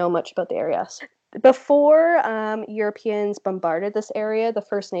don't really know much about the area. Before Europeans bombarded this area, the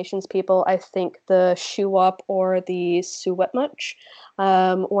First Nations people, I think the Shuswap or the Suwetmuch,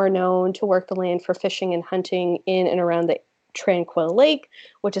 were known to work the land for fishing and hunting in and around the Tranquil Lake,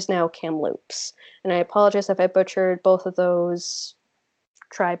 which is now Kamloops. And I apologize if I butchered both of those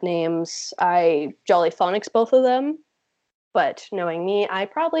tribe names. I jolly phonics both of them, but knowing me, I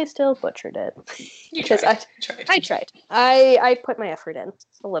probably still butchered it. You tried. I tried. I put my effort in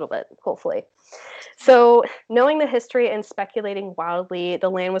a little bit, hopefully. So, knowing the history and speculating wildly,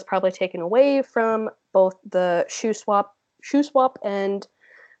 the land was probably taken away from both the Shuswap and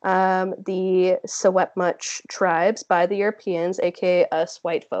the Secwepemc tribes by the Europeans, aka us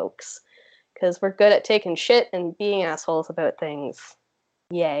white folks, because we're good at taking shit and being assholes about things.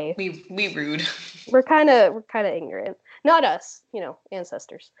 Yay. We rude. We're kind of ignorant. Not us,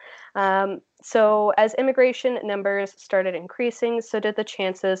 ancestors. So as immigration numbers started increasing, so did the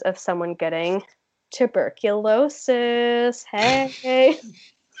chances of someone getting tuberculosis. Hey.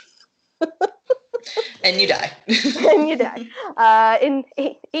 And you die. And you die. In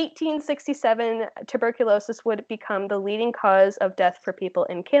 1867, tuberculosis would become the leading cause of death for people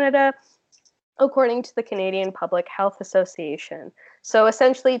in Canada, according to the Canadian Public Health Association. So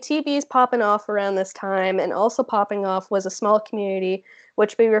essentially, TB's popping off around this time, and also popping off was a small community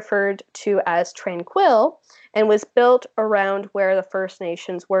which we referred to as Tranquil, and was built around where the First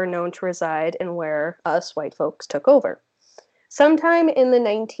Nations were known to reside and where us white folks took over. Sometime in the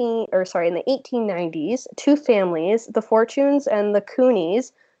 1890s, two families, the Fortunes and the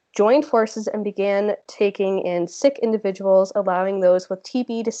Coonies, joined forces and began taking in sick individuals, allowing those with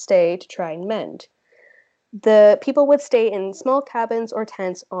TB to stay to try and mend. The people would stay in small cabins or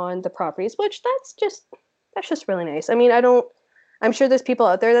tents on the properties, which that's just really nice. I mean, I'm sure there's people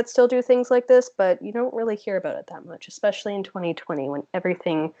out there that still do things like this, but you don't really hear about it that much, especially in 2020 when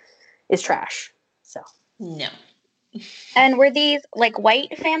everything is trash. So no. And were these like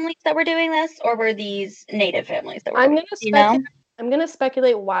white families that were doing this, or were these native families that were I'm doing this? I'm going to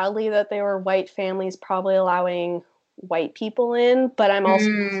speculate wildly that they were white families probably allowing white people in, but I'm also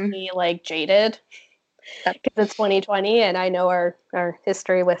really, like, jaded because it's 2020 and I know our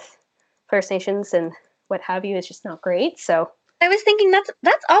history with First Nations and what have you is just not great. So I was thinking that's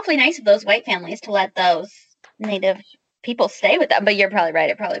awfully nice of those white families to let those native people stay with them, but you're probably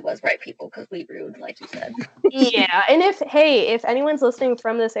right. It probably was white people because we rude, like you said. Yeah, and if anyone's listening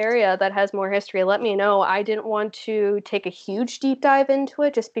from this area that has more history, let me know. I didn't want to take a huge deep dive into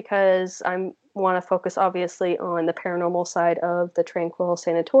it just because I want to focus obviously on the paranormal side of the Tranquil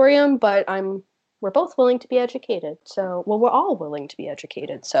Sanatorium, but we're both willing to be educated. So, well, we're all willing to be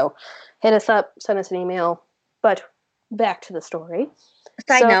educated. So, hit us up, send us an email. But back to the story.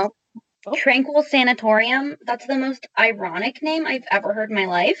 Side note. Tranquil Sanatorium, that's the most ironic name I've ever heard in my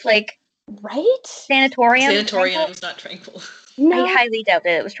life. Like, right? Sanatorium. Sanatorium's not tranquil. No. I highly doubt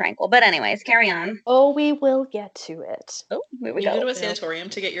that it was tranquil. But anyways, carry on. Oh, we will get to it. Oh, we go to a sanatorium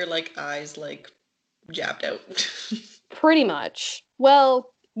to get your eyes jabbed out. Pretty much.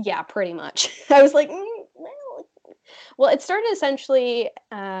 Well, yeah, pretty much. I was like, well, it started essentially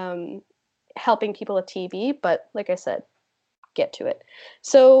helping people with TB, but like I said, get to it.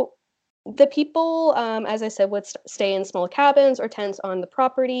 So the people, as I said, would stay in small cabins or tents on the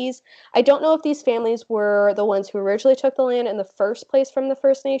properties. I don't know if these families were the ones who originally took the land in the first place from the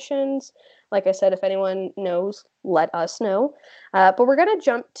First Nations. Like I said, if anyone knows, let us know. But we're going to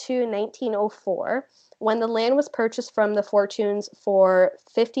jump to 1904, when the land was purchased from the Fortunes for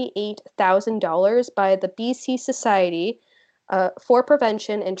 $58,000 by the BC Society for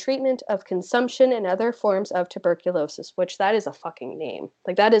Prevention and Treatment of Consumption and Other Forms of Tuberculosis, which that is a fucking name.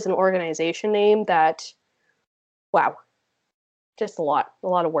 Like, that is an organization name that, wow, just a lot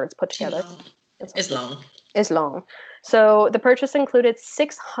of words put together. It's long. It's long. So the purchase included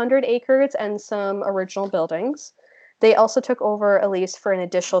 600 acres and some original buildings. They also took over a lease for an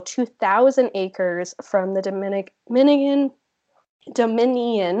additional 2,000 acres from the Dominion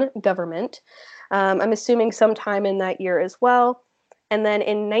government. I'm assuming sometime in that year as well. And then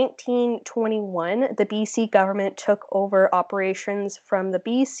in 1921, the BC government took over operations from the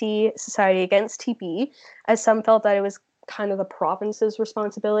BC Society Against TB, as some felt that it was kind of the province's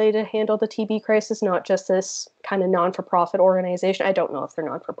responsibility to handle the TB crisis, not just this kind of non-for-profit organization. I don't know if they're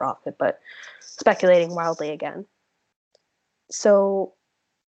non-for-profit, but speculating wildly again. So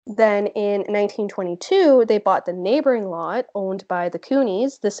then in 1922, they bought the neighboring lot owned by the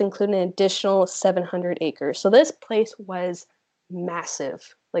Coonies. This included an additional 700 acres. So this place was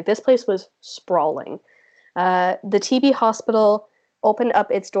massive. Like, this place was sprawling. The TB hospital opened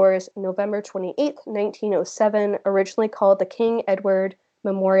up its doors November 28th, 1907, originally called the King Edward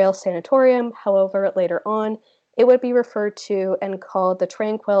Memorial Sanatorium. However, later on, it would be referred to and called the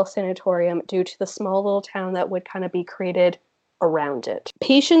Tranquil Sanatorium due to the small little town that would kind of be created around it.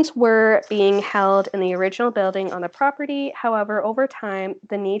 Patients were being held in the original building on the property. However, over time,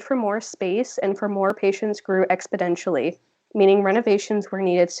 the need for more space and for more patients grew exponentially, meaning renovations were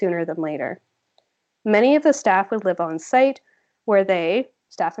needed sooner than later. Many of the staff would live on site, where they,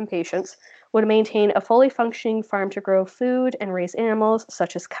 staff and patients, would maintain a fully functioning farm to grow food and raise animals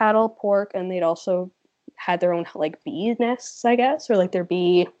such as cattle, pork, and they'd also had their own like bee nests, I guess, or like their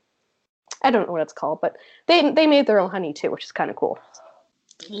bee, I don't know what it's called, but they made their own honey too, which is kind of cool.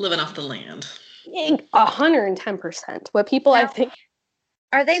 Living off the land. 110%. What people, I think,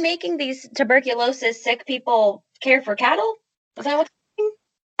 are they making these tuberculosis sick people care for cattle? Is that what?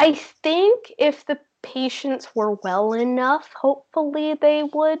 I think if the patients were well enough, hopefully they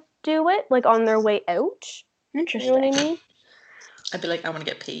would do it, like on their way out. Interesting. You know what I mean? I'd be like, I want to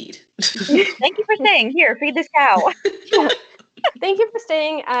get paid. Thank you for staying here. Feed this cow. Yeah. Thank you for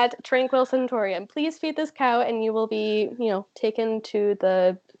staying at Tranquil Sanatorium. Please feed this cow, and you will be, taken to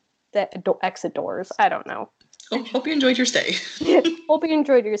the exit doors. I don't know. Hope you enjoyed your stay. Hope you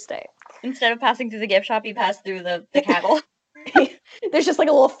enjoyed your stay. Instead of passing through the gift shop, you pass through the cattle. There's just like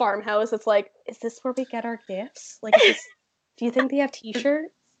a little farmhouse. It's like, is this where we get our gifts? Like, do you think they have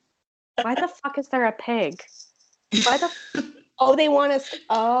T-shirts? Why the fuck is there a pig? Why the? Oh, they want us.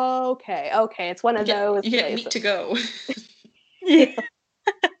 Oh, okay. It's one of those. You get meat to go. If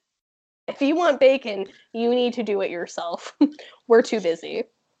you want bacon, you need to do it yourself. We're too busy.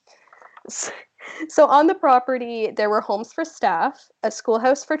 So on the property, there were homes for staff, a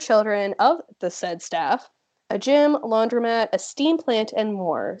schoolhouse for children of the said staff, a gym, laundromat, a steam plant, and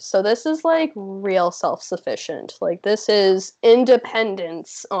more. So this is like real self-sufficient. Like this is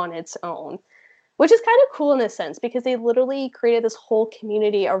independence on its own, which is kind of cool in a sense because they literally created this whole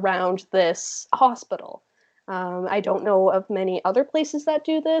community around this hospital. I don't know of many other places that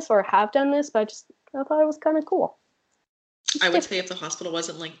do this or have done this, but I thought it was kind of cool. I would say if the hospital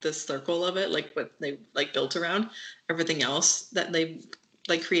wasn't like the circle of it, like what they like built around, everything else that they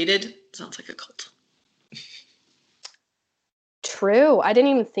like created sounds like a cult. True. I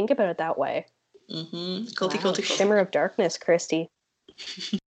didn't even think about it that way. Mm-hmm. Culty. Shimmer of darkness, Christy.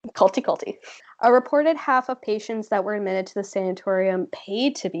 Culty. A reported half of patients that were admitted to the sanatorium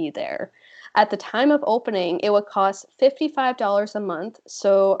paid to be there. At the time of opening, it would cost $55 a month,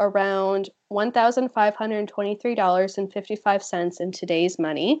 so around $1,523.55 in today's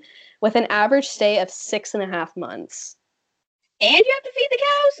money, with an average stay of 6.5 months. And you have to feed the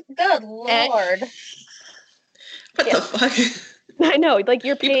cows? Good Lord. What the fuck? I know, like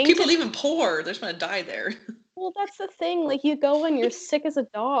you're paying. People even poor. They're just gonna die there. Well, that's the thing. Like you go and you're sick as a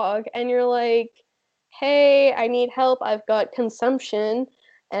dog, and you're like, "Hey, I need help. I've got consumption."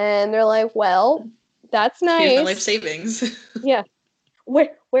 And they're like, well, that's nice. Here's my life savings. Yeah.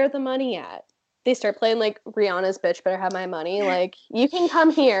 Where the money at? They start playing like Rihanna's Bitch Better Have My Money. Like, you can come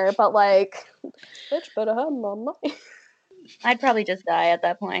here, but like, bitch better have my money. I'd probably just die at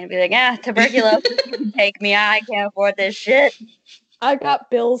that point and be like, tuberculosis, take me. I can't afford this shit. I've got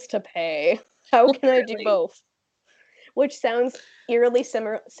bills to pay. How can I do both? Which sounds eerily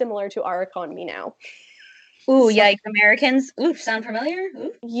similar to our economy now. Ooh, yikes, Americans. Ooh, sound familiar?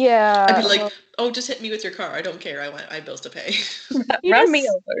 Ooh. Yeah. I'd be like, just hit me with your car. I don't care. I have bills to pay. Run me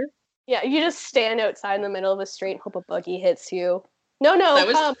over. Yeah, you just stand outside in the middle of the street and hope a buggy hits you. No,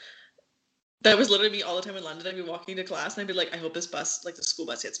 that was literally me all the time in London. I'd be walking to class and I'd be like, I hope this bus, like the school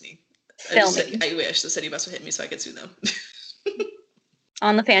bus, hits me. I wish the city bus would hit me so I could sue them.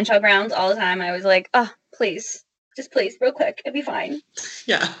 On the fan show grounds all the time, I was like, please. Just please, real quick. It'd be fine.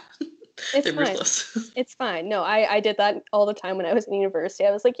 Yeah. They're ruthless. It's fine. No, I did that all the time when I was in university.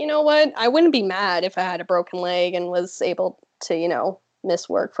 I was like, you know what? I wouldn't be mad if I had a broken leg and was able to, miss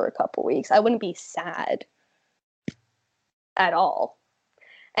work for a couple weeks. I wouldn't be sad at all.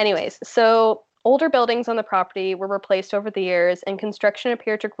 Anyways, so older buildings on the property were replaced over the years, and construction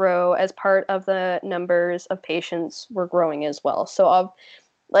appeared to grow as part of the numbers of patients were growing as well. So,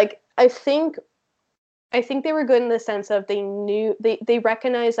 I think they were good in the sense of they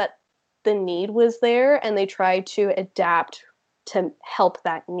recognized that the need was there and they tried to adapt to help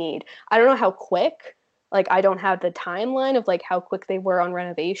that need. I don't know how quick, I don't have the timeline of how quick they were on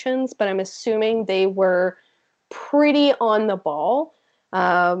renovations, but I'm assuming they were pretty on the ball,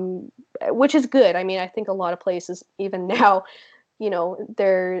 which is good. I mean, I think a lot of places, even now,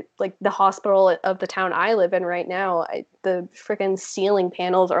 they're the hospital of the town I live in right now, the freaking ceiling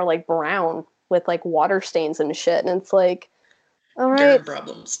panels are brown with water stains and shit. And it's All right. Durham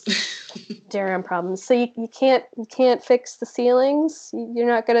problems. Durham problems. So you can't fix the ceilings? You're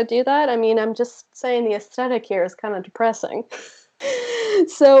not going to do that? I mean, I'm just saying the aesthetic here is kind of depressing.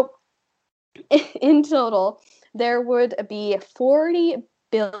 So in total, there would be 40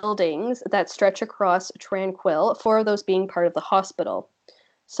 buildings that stretch across Tranquil, 4 of those being part of the hospital.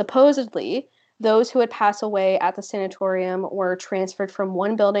 Supposedly, those who would pass away at the sanatorium were transferred from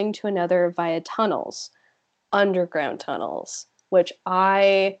one building to another via tunnels, underground tunnels, which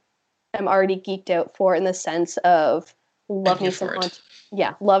I am already geeked out for in the sense of love me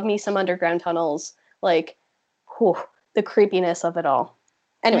some underground tunnels, like whew, the creepiness of it all.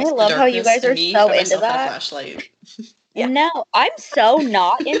 Anyway, I love how you guys are so into that. Flashlight. Yeah. No, I'm so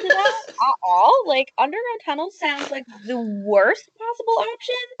not into that at all. Like, underground tunnels sounds like the worst possible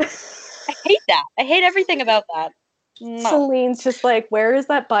option. I hate that. I hate everything about that. No. Celine's just like, where is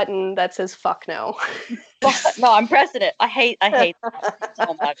that button that says fuck no? No, I'm pressing it. I hate that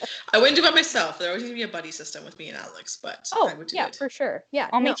so much. I wouldn't do it myself. There always needs to be a buddy system with me and Alex, but I would do it. For sure. Yeah.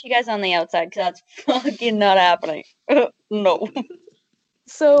 I'll meet you guys on the outside because that's fucking not happening. No.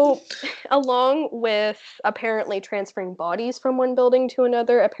 So, along with apparently transferring bodies from one building to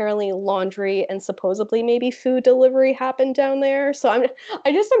another, apparently laundry and supposedly maybe food delivery happened down there. So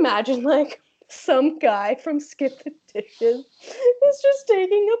I just imagine like some guy from Skip the Dishes is just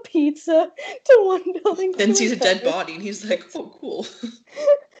taking a pizza to one building. Then sees a dead body and he's like, "Oh, cool."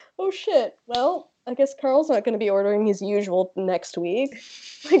 Oh shit. Well, I guess Carl's not going to be ordering his usual next week.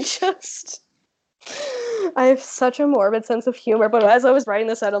 I have such a morbid sense of humor, but as I was writing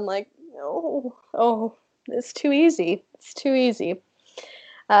this out, I'm like, oh, it's too easy. It's too easy.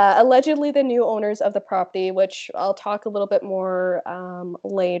 Allegedly, the new owners of the property, which I'll talk a little bit more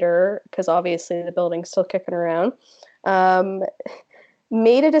later, because obviously the building's still kicking around,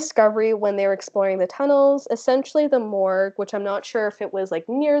 made a discovery when they were exploring the tunnels. Essentially, the morgue, which I'm not sure if it was like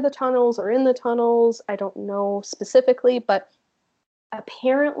near the tunnels or in the tunnels, I don't know specifically, but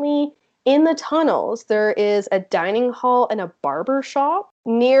apparently in the tunnels, there is a dining hall and a barber shop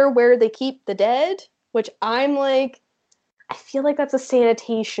near where they keep the dead, which I'm like, I feel like that's a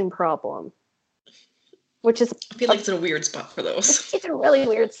sanitation problem. Which is... I feel like it's a weird spot for those. It's a really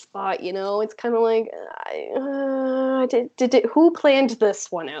weird spot, you know? It's kind of like, who planned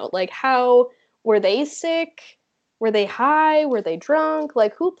this one out? Like, how... Were they sick? Were they high? Were they drunk?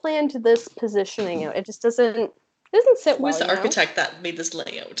 Like, who planned this positioning out? It just doesn't sit well. Who was the architect that made this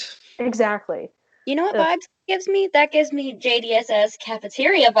layout? Exactly. You know what vibes gives me? That gives me JDSS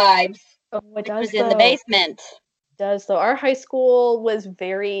cafeteria vibes. Oh, it does. Was in the basement. It does though. Our high school was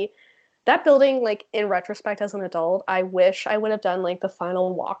very... That building, like, in retrospect as an adult, I wish I would have done, like, the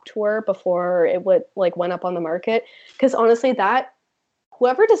final walk tour before it went up on the market. Because honestly,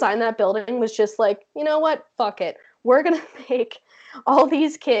 whoever designed that building was just like, you know what? Fuck it. We're going to make all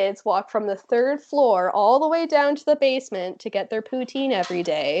these kids walk from the 3rd floor all the way down to the basement to get their poutine every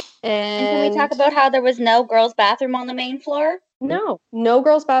day. And can we talk about how there was no girls' bathroom on the main floor? No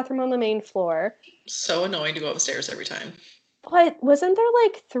girls' bathroom on the main floor. So annoying to go upstairs every time. But wasn't there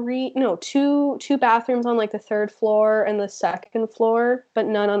like two bathrooms on like the 3rd floor and the 2nd floor, but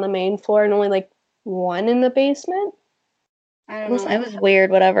none on the main floor, and only like one in the basement? I don't know. It was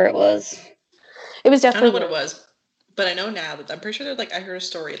weird, whatever it was. It was definitely... I don't know what it was, but I know now that I'm pretty sure they're like, I heard a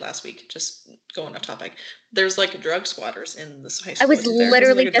story last week, just going off topic. There's like drug squatters in this high school. I was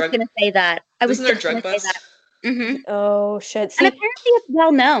literally just going to say that. Wasn't there a drug bust? Mm-hmm. Oh, shit. See, and apparently it's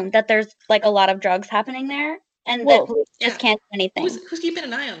well known that there's like a lot of drugs happening there. And that police just can't do anything. Who's keeping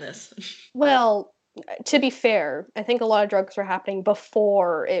an eye on this? Well, to be fair, I think a lot of drugs were happening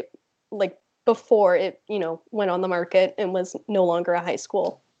before it, went on the market and was no longer a high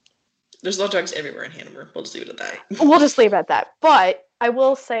school. There's a lot of drugs everywhere in Hanover. We'll just leave it at that. We'll just leave it at that. But I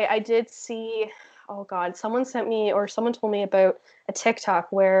will say I did see, oh God, someone told me about a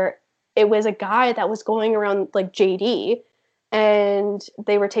TikTok where it was a guy that was going around like JD, and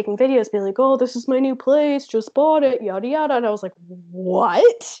they were taking videos being like, oh, this is my new place, just bought it, yada yada. And I was like,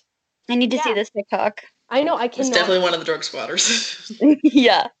 what? I need to see this TikTok. I know, I cannot. It's definitely one of the drug squatters.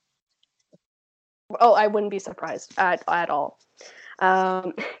 Yeah. Oh, I wouldn't be surprised at all.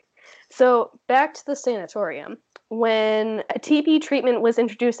 So back to the sanatorium. When TB treatment was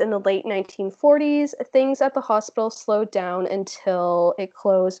introduced in the late 1940s, things at the hospital slowed down until it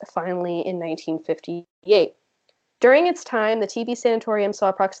closed finally in 1958. During its time, the TB sanatorium saw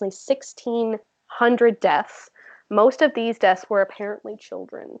approximately 1,600 deaths. Most of these deaths were apparently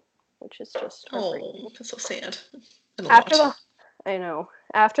children, which is just heartbreaking. Oh, that's so sad.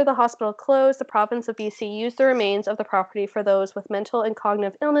 After the hospital closed, the province of BC used the remains of the property for those with mental and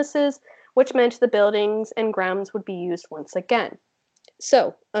cognitive illnesses, which meant the buildings and grounds would be used once again.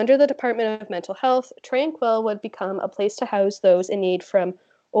 So, under the Department of Mental Health, Tranquil would become a place to house those in need from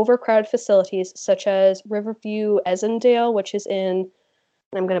overcrowded facilities such as Riverview Essendale, which is in,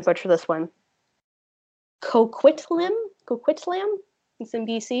 I'm going to butcher this one, Coquitlam? It's in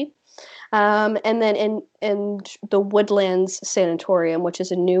BC. And then in the Woodlands Sanatorium, which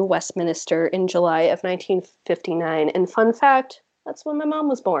is in New Westminster in July of 1959. And fun fact, that's when my mom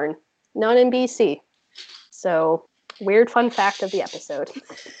was born, not in BC. So, weird fun fact of the episode.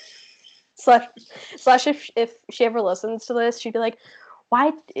 slash if she ever listens to this, she'd be like,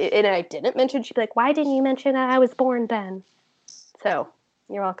 why, and I didn't mention, she'd be like, why didn't you mention I was born then? So,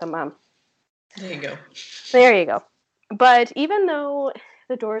 you're welcome, Mom. There you go. There you go. But even though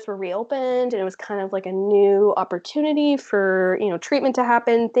the doors were reopened and it was kind of like a new opportunity for, treatment to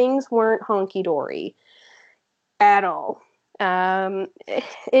happen, things weren't honky-dory at all.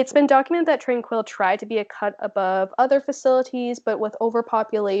 It's been documented that Tranquil tried to be a cut above other facilities, but with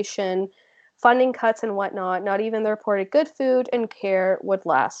overpopulation, funding cuts and whatnot, not even the reported good food and care would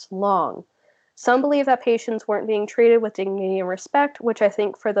last long. Some believe that patients weren't being treated with dignity and respect, which I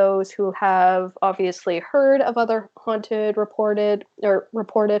think for those who have obviously heard of other reported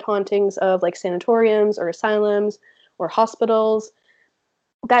hauntings of like sanatoriums or asylums or hospitals,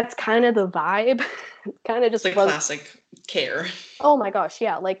 that's kind of the vibe. Kind of just like classic care. Oh my gosh,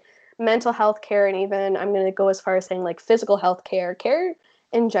 yeah, like mental health care, and even I'm going to go as far as saying like physical health care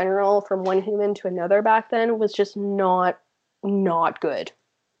in general from one human to another back then was just not good.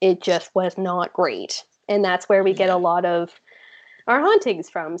 It just was not great. And that's where we get a lot of our hauntings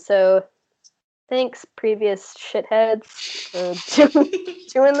from. So thanks, previous shitheads, for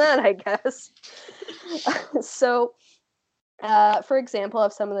doing that, I guess. So, for example,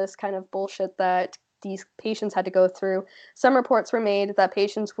 of some of this kind of bullshit that these patients had to go through, some reports were made that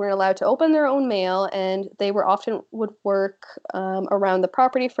patients weren't allowed to open their own mail, and they were often would work around the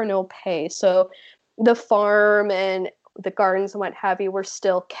property for no pay. So the farm and the gardens and what have you were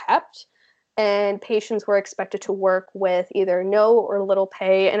still kept, and patients were expected to work with either no or little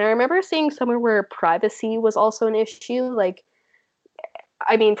pay. And I remember seeing somewhere where privacy was also an issue. Like,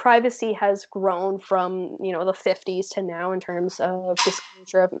 I mean, privacy has grown from, the 50s to now in terms of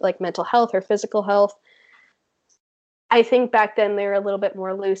disclosure of like mental health or physical health. I think back then they were a little bit more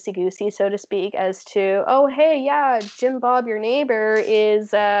loosey-goosey, so to speak, as to, oh, hey, yeah, Jim Bob, your neighbor,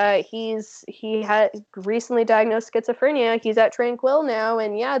 is, he had recently diagnosed schizophrenia. He's at Tranquil now,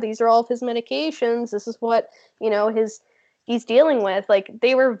 and yeah, these are all of his medications. This is what, he's dealing with. Like,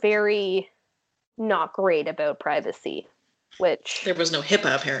 they were very not great about privacy, which... There was no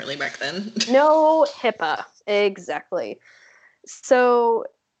HIPAA, apparently, back then. No HIPAA, exactly. So...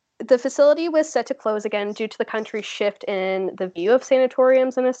 the facility was set to close again due to the country's shift in the view of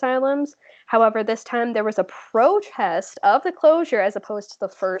sanatoriums and asylums. However, this time there was a protest of the closure as opposed to the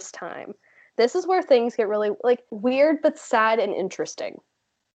first time. This is where things get really weird but sad and interesting.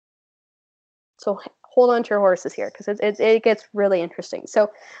 So hold on to your horses here because it gets really interesting.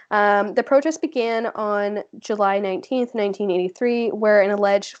 So the protest began on July 19th, 1983, where an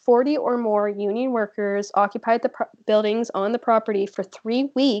alleged 40 or more union workers occupied the buildings on the property for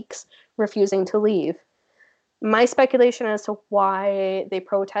 3 weeks, refusing to leave. My speculation as to why they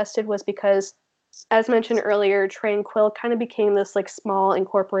protested was because, as mentioned earlier, Tranquil kind of became this small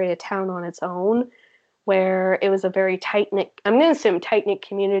incorporated town on its own, where it was a very tight-knit, I'm going to assume tight-knit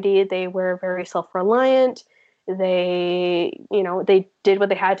community. They were very self-reliant. They did what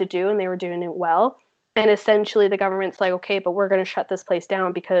they had to do, and they were doing it well. And essentially the government's like, okay, but we're going to shut this place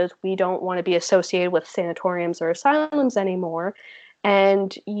down because we don't want to be associated with sanatoriums or asylums anymore.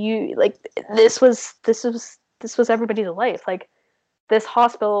 And this was everybody's life. Like, this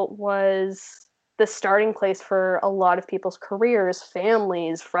hospital was the starting place for a lot of people's careers,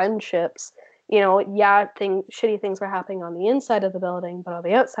 families, friendships. Shitty things were happening on the inside of the building, but on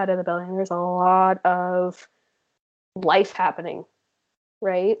the outside of the building, there's a lot of life happening,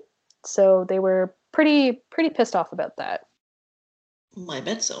 right? So they were pretty pissed off about that. I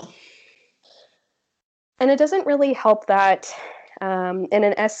bet so. And it doesn't really help that in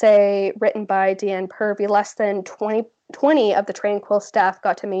an essay written by Deanne Purvey, less than 20 of the Tranquil staff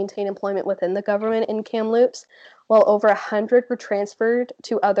got to maintain employment within the government in Kamloops, while over 100 were transferred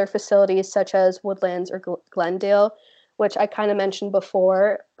to other facilities such as Woodlands or Glendale, which I kind of mentioned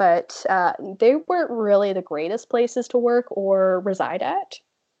before, but they weren't really the greatest places to work or reside at.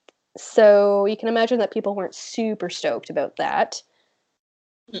 So you can imagine that people weren't super stoked about that.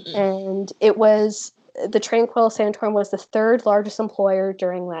 Mm-mm. And it was, the Tranquil Sanatorium was the third largest employer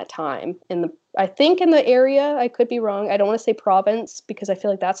during that time. I think in the area, I could be wrong. I don't want to say province because I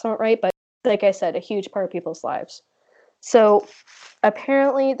feel like that's not right, but like I said, a huge part of people's lives. So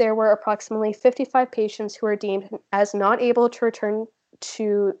apparently there were approximately 55 patients who were deemed as not able to return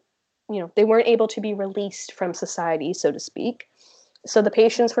to, they weren't able to be released from society, so to speak. So the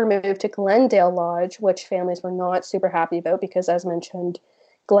patients were moved to Glendale Lodge, which families were not super happy about because, as mentioned,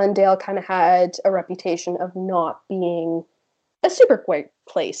 Glendale kind of had a reputation of not being a super great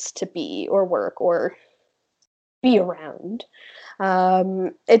place to be or work or be around.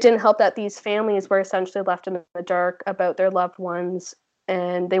 It didn't help that these families were essentially left in the dark about their loved ones,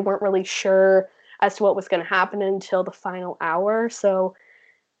 and they weren't really sure as to what was going to happen until the final hour. So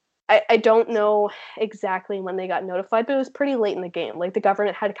I don't know exactly when they got notified, but it was pretty late in the game. Like, the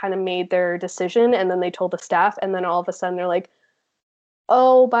government had kind of made their decision, and then they told the staff, and then all of a sudden they're like,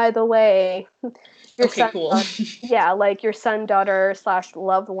 oh, by the way, your Okay, cool. like your son, daughter /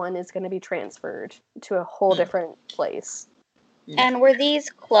 loved one is going to be transferred to a whole different place. And were these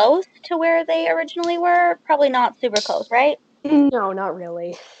close to where they originally were? Probably not super close, right? No, not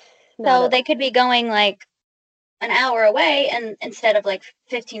really. So they could be going like an hour away, and instead of like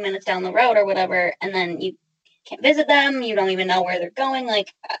 15 minutes down the road or whatever, and then you can't visit them, you don't even know where they're going.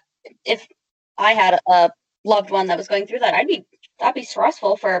 Like, if I had a loved one that was going through that, that'd be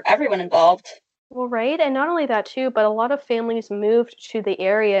stressful for everyone involved. Well, right, and not only that too, but a lot of families moved to the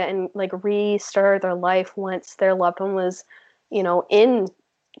area and like restarted their life once their loved one was, in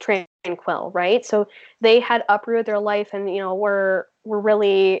Tranquil, right? So they had uprooted their life, and were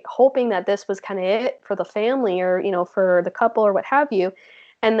really hoping that this was kind of it for the family, or for the couple, or what have you.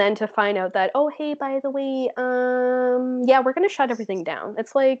 And then to find out that, oh, hey, by the way, yeah, we're gonna shut everything down.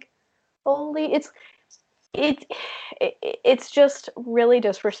 It's like, holy, it's just really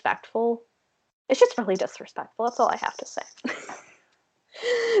disrespectful. It's just really disrespectful. That's all I have to say.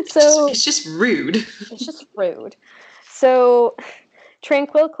 So it's just rude. It's just rude. So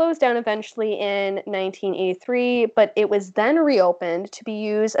Tranquil closed down eventually in 1983, but it was then reopened to be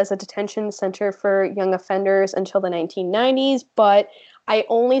used as a detention center for young offenders until the 1990s. But I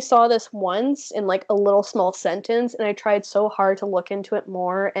only saw this once in like a little small sentence, and I tried so hard to look into it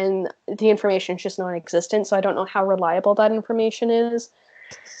more, and the information is just non-existent. So I don't know how reliable that information is.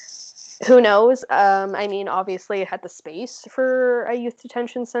 Who knows? I mean, obviously it had the space for a youth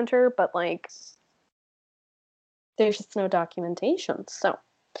detention center, but like, there's just no documentation. So,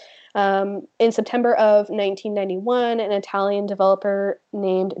 in September of 1991, an Italian developer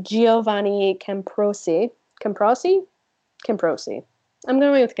named Giovanni Camprosi, I'm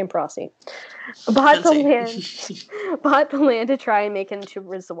going with Camprosi, bought the land to try and make it into a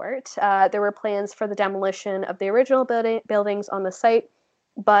resort. There were plans for the demolition of the original buildings on the site,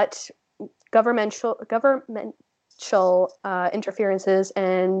 but governmental interferences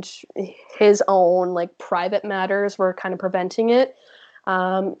and his own like private matters were kind of preventing it.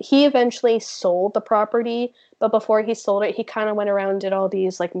 He eventually sold the property, but before he sold it, he kind of went around and did all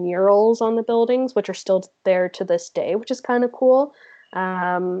these like murals on the buildings, which are still there to this day, which is kind of cool.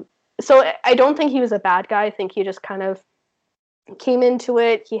 So I don't think he was a bad guy. I think he just kind of came into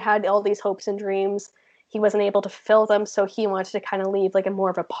it. He had all these hopes and dreams. He wasn't able to fulfill them, so he wanted to kind of leave like a more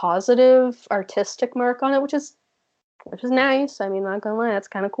of a positive artistic mark on it, which is nice. I mean, not gonna lie, that's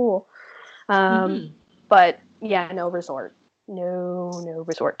kind of cool. But yeah, no resort.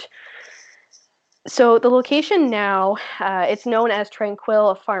 So the location now, it's known as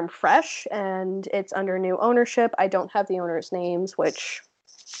Tranquil Farm Fresh, and it's under new ownership. I don't have the owners' names, which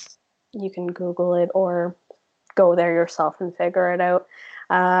you can Google it or go there yourself and figure it out.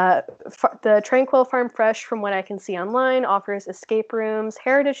 The Tranquil Farm Fresh, from what I can see online, offers escape rooms,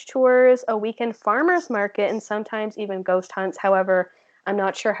 heritage tours, a weekend farmers market, and sometimes even ghost hunts. However, I'm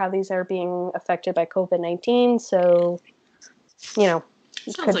not sure how these are being affected by COVID-19, so,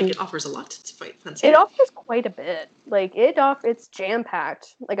 It sounds like it offers a lot to fight. It offers quite a bit. Like, it's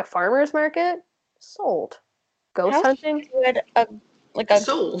jam-packed. Like, a farmer's market, sold. Ghost hunting, would a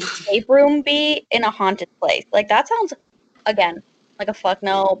escape room be in a haunted place? Like, that sounds, again, like a fuck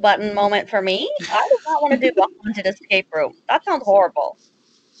no button moment for me. I do not want to do a haunted escape room. That sounds horrible.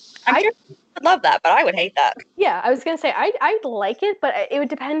 I'm sure I would love that, but I would hate that. Yeah, I was gonna say I'd like it, but it would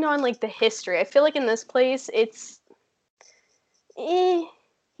depend on like the history. I feel like in this place it's, you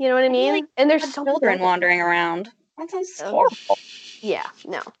know what I mean? Like, and there's so children wandering around. That sounds horrible. Yeah,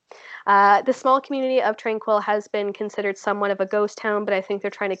 no. The small community of Tranquil has been considered somewhat of a ghost town, but I think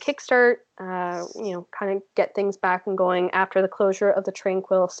they're trying to kickstart, kind of get things back and going after the closure of the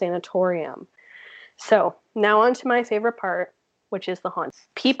Tranquil Sanatorium. So now on to my favorite part, which is the haunt.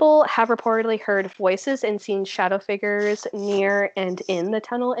 People have reportedly heard voices and seen shadow figures near and in the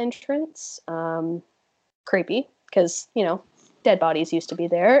tunnel entrance. Creepy, because, dead bodies used to be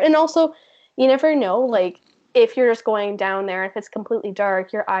there. And also, you never know, like, if you're just going down there, if it's completely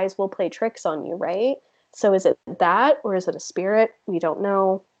dark, your eyes will play tricks on you, right? So is it that, or is it a spirit? We don't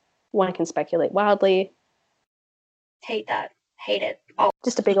know. One can speculate wildly. Hate that. Hate it.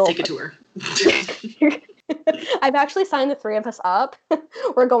 Just a big old... Take a tour. I've actually signed the 3 of us up.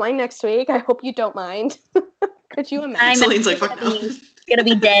 We're going next week. I hope you don't mind. Could you imagine? Celine's like, fuck no. Gonna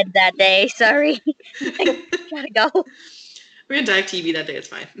be dead that day. Sorry. Gotta go. We're gonna die TV that day. It's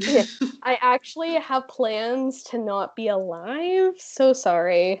fine. Yeah. I actually have plans to not be alive. So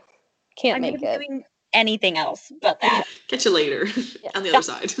sorry. Can't make it. Doing anything else but that. Catch you later on the other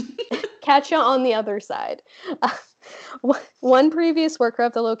side. Catch you on the other side. One previous worker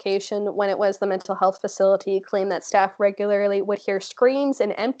of the location, when it was the mental health facility, claimed that staff regularly would hear screams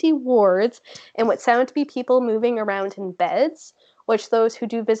in empty wards and what sounded to be people moving around in beds, which those who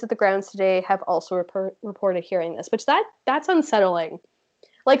do visit the grounds today have also reported hearing this, which that's unsettling.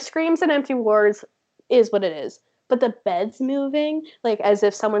 Like, screams in empty wards is what it is, but the beds moving, like as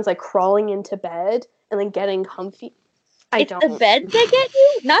if someone's like crawling into bed and then getting comfy. It's the beds that get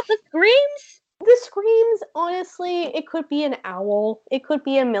you, not the screams? The screams, honestly, it could be an owl. It could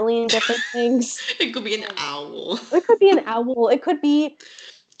be a million different things. It could be an owl. It could be an owl. It could be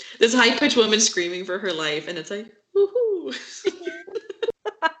this high-pitched woman screaming for her life, and it's like, woohoo.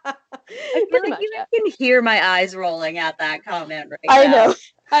 I feel like you can hear my eyes rolling at that comment right now.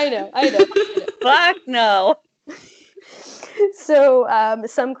 I know. Fuck no. So,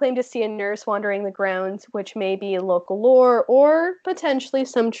 some claim to see a nurse wandering the grounds, which may be local lore or potentially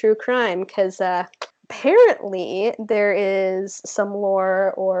some true crime, because apparently there is some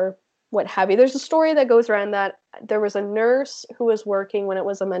lore or what have you. There's a story that goes around that there was a nurse who was working when it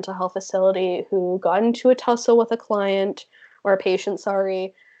was a mental health facility who got into a tussle with a client, or a patient,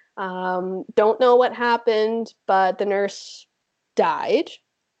 sorry. Don't know what happened, but the nurse died.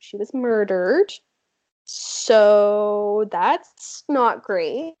 She was murdered. So that's not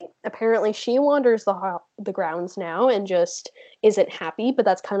great. Apparently she wanders the grounds now and just isn't happy, but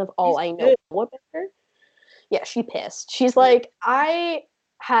that's kind of all I know about her. Yeah, she pissed. She's like, I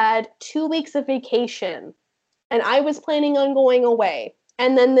had 2 weeks of vacation and I was planning on going away,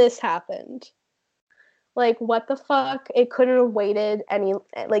 and then this happened. Like, what the fuck? It couldn't have waited any,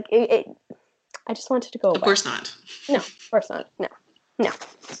 like, it I just wanted to go away. Of course not. No, of course not. No.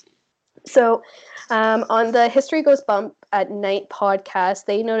 So, on the History Goes Bump at Night podcast,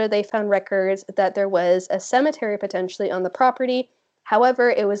 they noted they found records that there was a cemetery potentially on the property.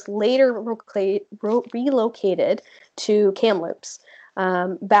 However, it was later relocated to Kamloops.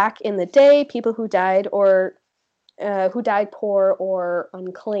 Back in the day, people who died poor or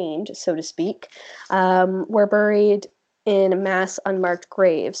unclaimed, so to speak, were buried in mass unmarked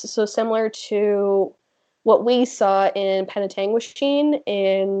graves. So similar to what we saw in Penetanguishene,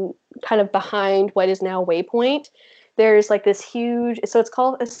 in kind of behind what is now Waypoint, there's like this huge, so it's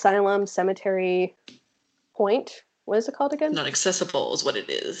called Asylum Cemetery Point. What is it called again? Not accessible is what it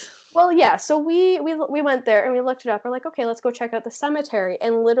is. Well, yeah. So we went there and we looked it up. We're like, okay, let's go check out the cemetery.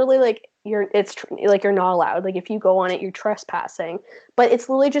 And literally, like, you're not allowed. Like, if you go on it, you're trespassing. But it's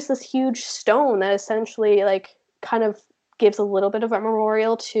literally just this huge stone that essentially, like, kind of gives a little bit of a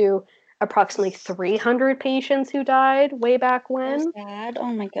memorial to approximately 300 patients who died way back when. Sad.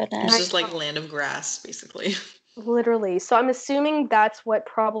 Oh my goodness. It's just like land of grass, basically. Literally. So I'm assuming that's what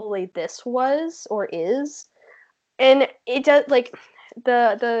probably this was or is. And it does, like,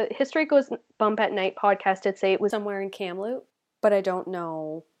 the History Goes Bump at Night podcast did say it was somewhere in Kamloops, but I don't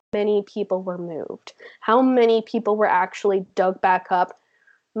know how many people were moved. How many people were actually dug back up,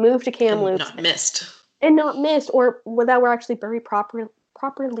 moved to Kamloops. And not missed, or that were actually buried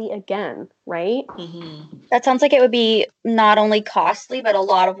properly again, right? Mm-hmm. That sounds like it would be not only costly, but a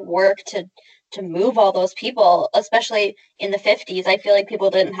lot of work to move all those people, especially in the 50s. I feel like people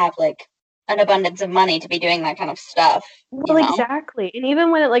didn't have, like, an abundance of money to be doing that kind of stuff. Well, exactly. And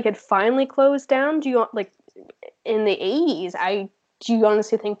even when it finally closed down, in the 80s, do you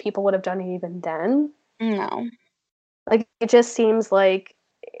honestly think people would have done it even then? No. Like, it just seems like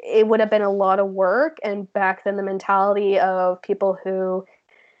it would have been a lot of work, and back then the mentality of people who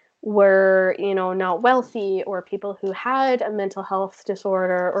were, not wealthy, or people who had a mental health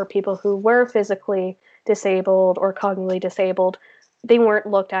disorder, or people who were physically disabled or cognitively disabled, they weren't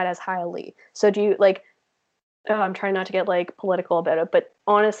looked at as highly. So do you, I'm trying not to get, political about it, but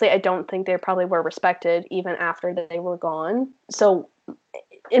honestly, I don't think they probably were respected even after they were gone. So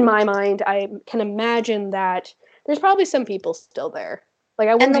in my mind, I can imagine that there's probably some people still there.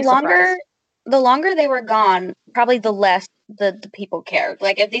 I wouldn't be surprised. The longer they were gone, probably the less the people cared.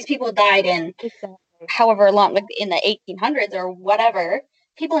 Like, if these people died in however long, like in the 1800s or whatever,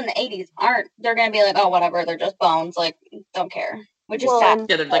 people in the 80s they're going to be like, oh, whatever, they're just bones, like, don't care, which is sad.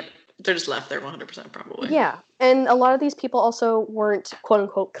 Yeah, they're just left there 100% probably. Yeah, and a lot of these people also weren't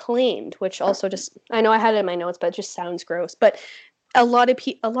quote-unquote claimed, which also just, I know I had it in my notes, but it just sounds gross, but a lot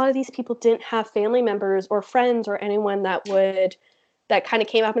of these people didn't have family members or friends or anyone that kind of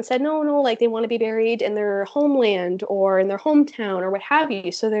came up and said, no, like they want to be buried in their homeland or in their hometown or what have you.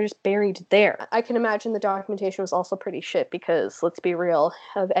 So they're just buried there. I can imagine the documentation was also pretty shit because, let's be real,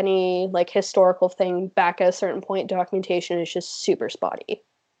 of any like historical thing back at a certain point, documentation is just super spotty.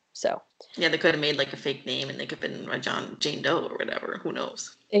 So yeah, they could have made like a fake name and they could have been Jane Doe or whatever. Who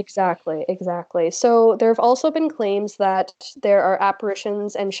knows? Exactly. So there have also been claims that there are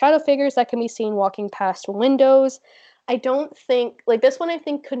apparitions and shadow figures that can be seen walking past windows. I don't think, like this one I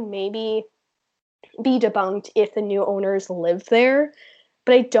think could maybe be debunked if the new owners live there,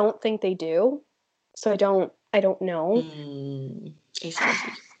 but I don't think they do. So I don't know.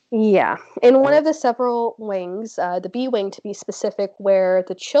 Yeah. In one of the several wings, the B wing to be specific, where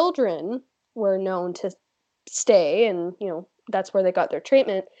the children were known to stay and, that's where they got their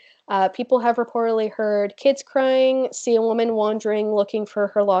treatment, people have reportedly heard kids crying, see a woman wandering looking for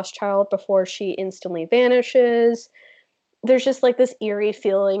her lost child before she instantly vanishes. There's just like this eerie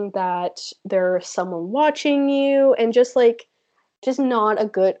feeling that there's someone watching you, and just obviously not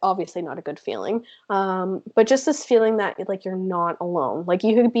a good feeling, but just this feeling that like you're not alone. Like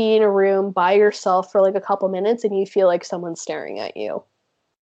you could be in a room by yourself for like a couple minutes and you feel like someone's staring at you,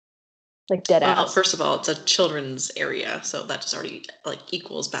 like dead ass. Well, first of all, it's a children's area, so that just already like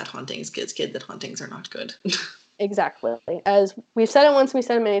equals bad hauntings. Kids that hauntings are not good. Exactly. As we've said it once, we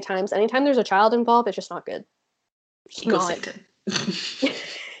said it many times. Anytime there's a child involved, it's just not good. Equals Satan.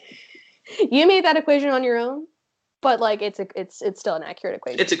 You made that equation on your own, but like it's still an accurate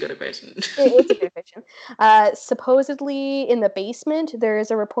equation. It's a good equation. It's a good equation. Supposedly in the basement there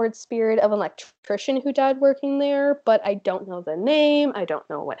is a reported spirit of an electrician who died working there, but I don't know the name. I don't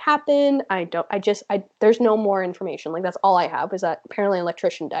know what happened. There's no more information. Like that's all I have, is that apparently an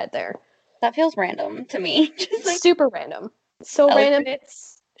electrician died there. That feels random to me. Just like, super random. So random,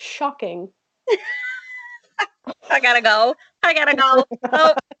 it's shocking. I gotta go.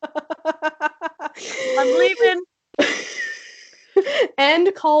 Oh. I'm leaving.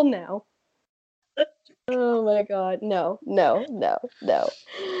 End call now. Oh my god. No.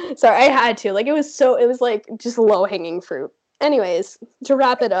 Sorry, I had to. Like it was like just low-hanging fruit. Anyways, to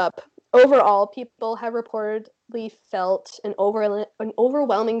wrap it up, overall, people have reportedly felt an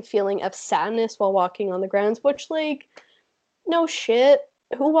overwhelming feeling of sadness while walking on the grounds, which, like, no shit.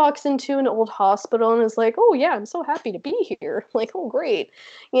 Who walks into an old hospital and is like, oh yeah, I'm so happy to be here. Like, oh great.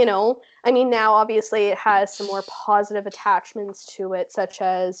 I mean, now obviously it has some more positive attachments to it, such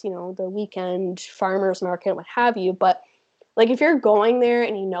as, the weekend farmers market, what have you. But like, if you're going there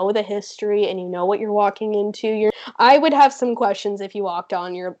and you know the history and you know what you're walking into, I would have some questions if you walked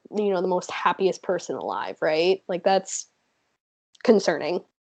on you're, the most happiest person alive, right? Like, that's concerning.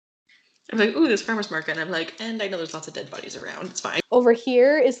 I'm like, ooh, this farmer's market. And I'm like, and I know there's lots of dead bodies around. It's fine. Over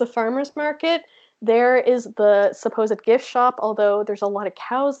here is the farmer's market. There is the supposed gift shop, although there's a lot of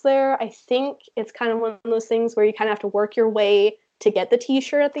cows there. I think it's kind of one of those things where you kind of have to work your way to get the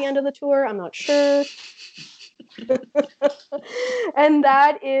t-shirt at the end of the tour. I'm not sure. And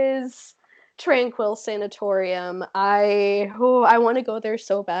that is Tranquil Sanatorium. I want to go there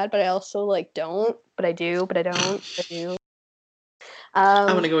so bad, but I also don't. But I do. But I don't. I do.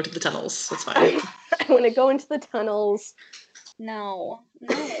 I want to go into the tunnels. That's fine. I want to go into the tunnels. No.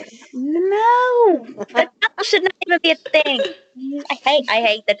 The tunnels should not even be a thing. I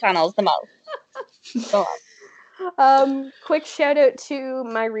hate the tunnels the most. Go on. Quick shout out to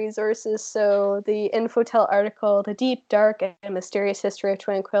my resources. So the Infotel article, The Deep, Dark, and Mysterious History of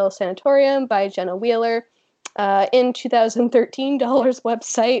Tranquil Sanatorium by Jenna Wheeler. In 2013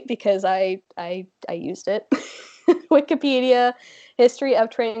 website, because I used it. Wikipedia, History of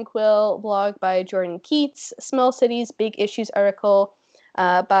Tranquil blog by Jordan Keats, Small Cities, Big Issues article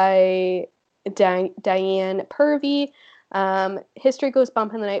by Diane Purvey, History Goes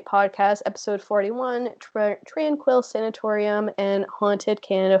Bump in the Night podcast, episode 41, Tranquil Sanatorium and Haunted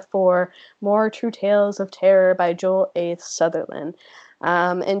Canada 4, More True Tales of Terror by Joel A. Sutherland.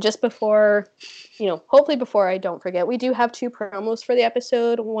 And just before, hopefully before I don't forget, we do have 2 promos for the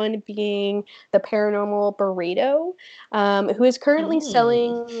episode, one being the Paranormal Burrito, who is currently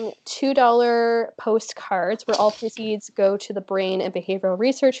selling $2 postcards where all proceeds go to the Brain and Behavioral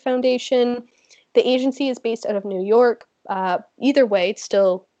Research Foundation. The agency is based out of New York. Either way, it's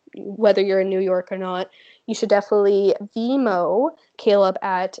still, whether you're in New York or not, you should definitely Vimo Caleb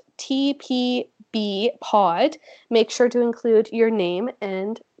at TP pod. Make sure to include your name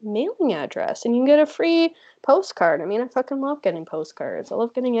and mailing address, and you can get a free postcard. I mean, I fucking love getting postcards. I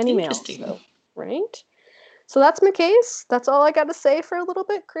love getting any mail. So, right? So that's my case. That's all I got to say for a little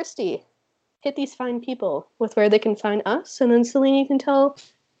bit. Christy, hit these fine people with where they can find us, and then Celine, you can tell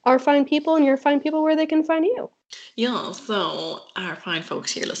our fine people and your fine people where they can find you. Yeah, so our fine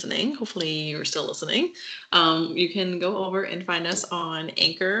folks here listening, hopefully you're still listening, you can go over and find us on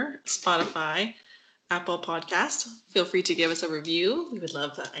Anchor, Spotify, Apple Podcast. Feel free to give us a review. We would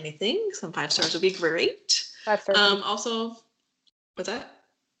love anything. Some 5 stars would be great. 5 stars. Also, what's that?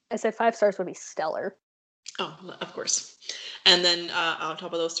 I said 5 stars would be stellar. Oh, of course. And then on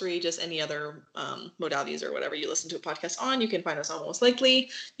top of those 3, just any other modalities or whatever you listen to a podcast on, you can find us on Most Likely.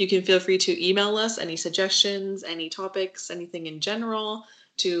 You can feel free to email us any suggestions, any topics, anything in general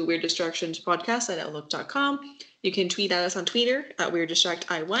to weirddistractionspodcast@outlook.com. You can tweet at us on Twitter at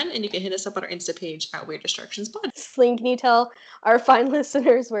WeirdDistractI1, and you can hit us up on our Insta page at WeirdDistractionsPod. Celine, can you tell our fine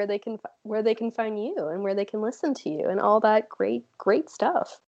listeners where they can find you and where they can listen to you and all that great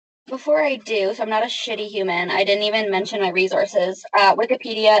stuff? Before I do, so I'm not a shitty human, I didn't even mention my resources.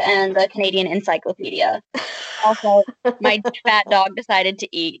 Wikipedia and the Canadian Encyclopedia. Also, my fat dog decided to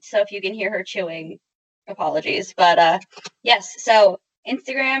eat, so if you can hear her chewing, apologies. But yes, so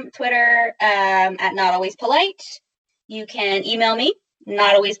Instagram, Twitter, at Not Always Polite. You can email me,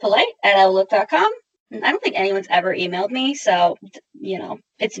 notalwayspolite@outlook.com. I don't think anyone's ever emailed me, so,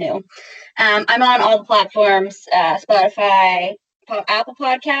 it's new. I'm on all the platforms, Spotify, Apple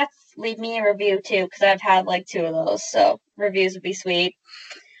Podcasts. Leave me a review too, because I've had like 2 of those, so reviews would be sweet.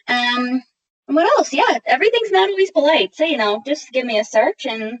 What else? Yeah, everything's Not Always Polite, so just give me a search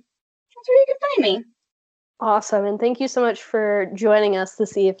and that's where you can find me. Awesome, and thank you so much for joining us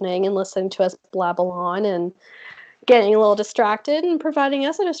this evening and listening to us blabble on and getting a little distracted and providing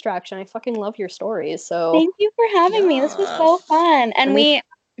us a distraction. I fucking love your stories. So thank you for having me. This was so fun, and we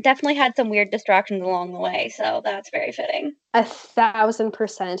definitely had some weird distractions along the way, so that's very fitting.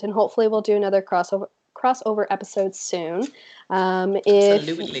 1,000%, and hopefully we'll do another crossover episode soon.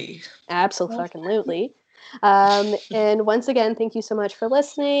 Absolutely. Absolutely. And once again, thank you so much for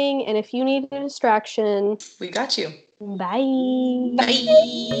listening, and if you need a distraction, we got you. Bye. Bye.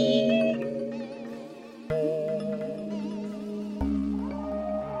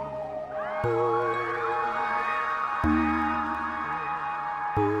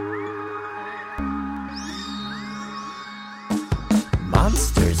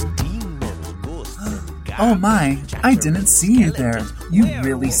 Oh my, I didn't see you there. You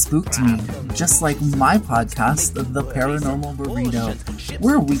really spooked me. Just like my podcast, The Paranormal Burrito.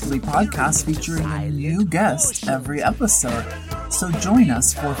 We're a weekly podcast featuring a new guest every episode. So join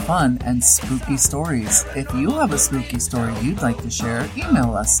us for fun and spooky stories. If you have a spooky story you'd like to share,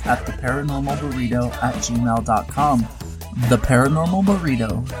 email us at theparanormalburrito@gmail.com. The Paranormal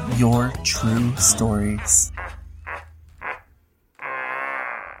Burrito, your true stories.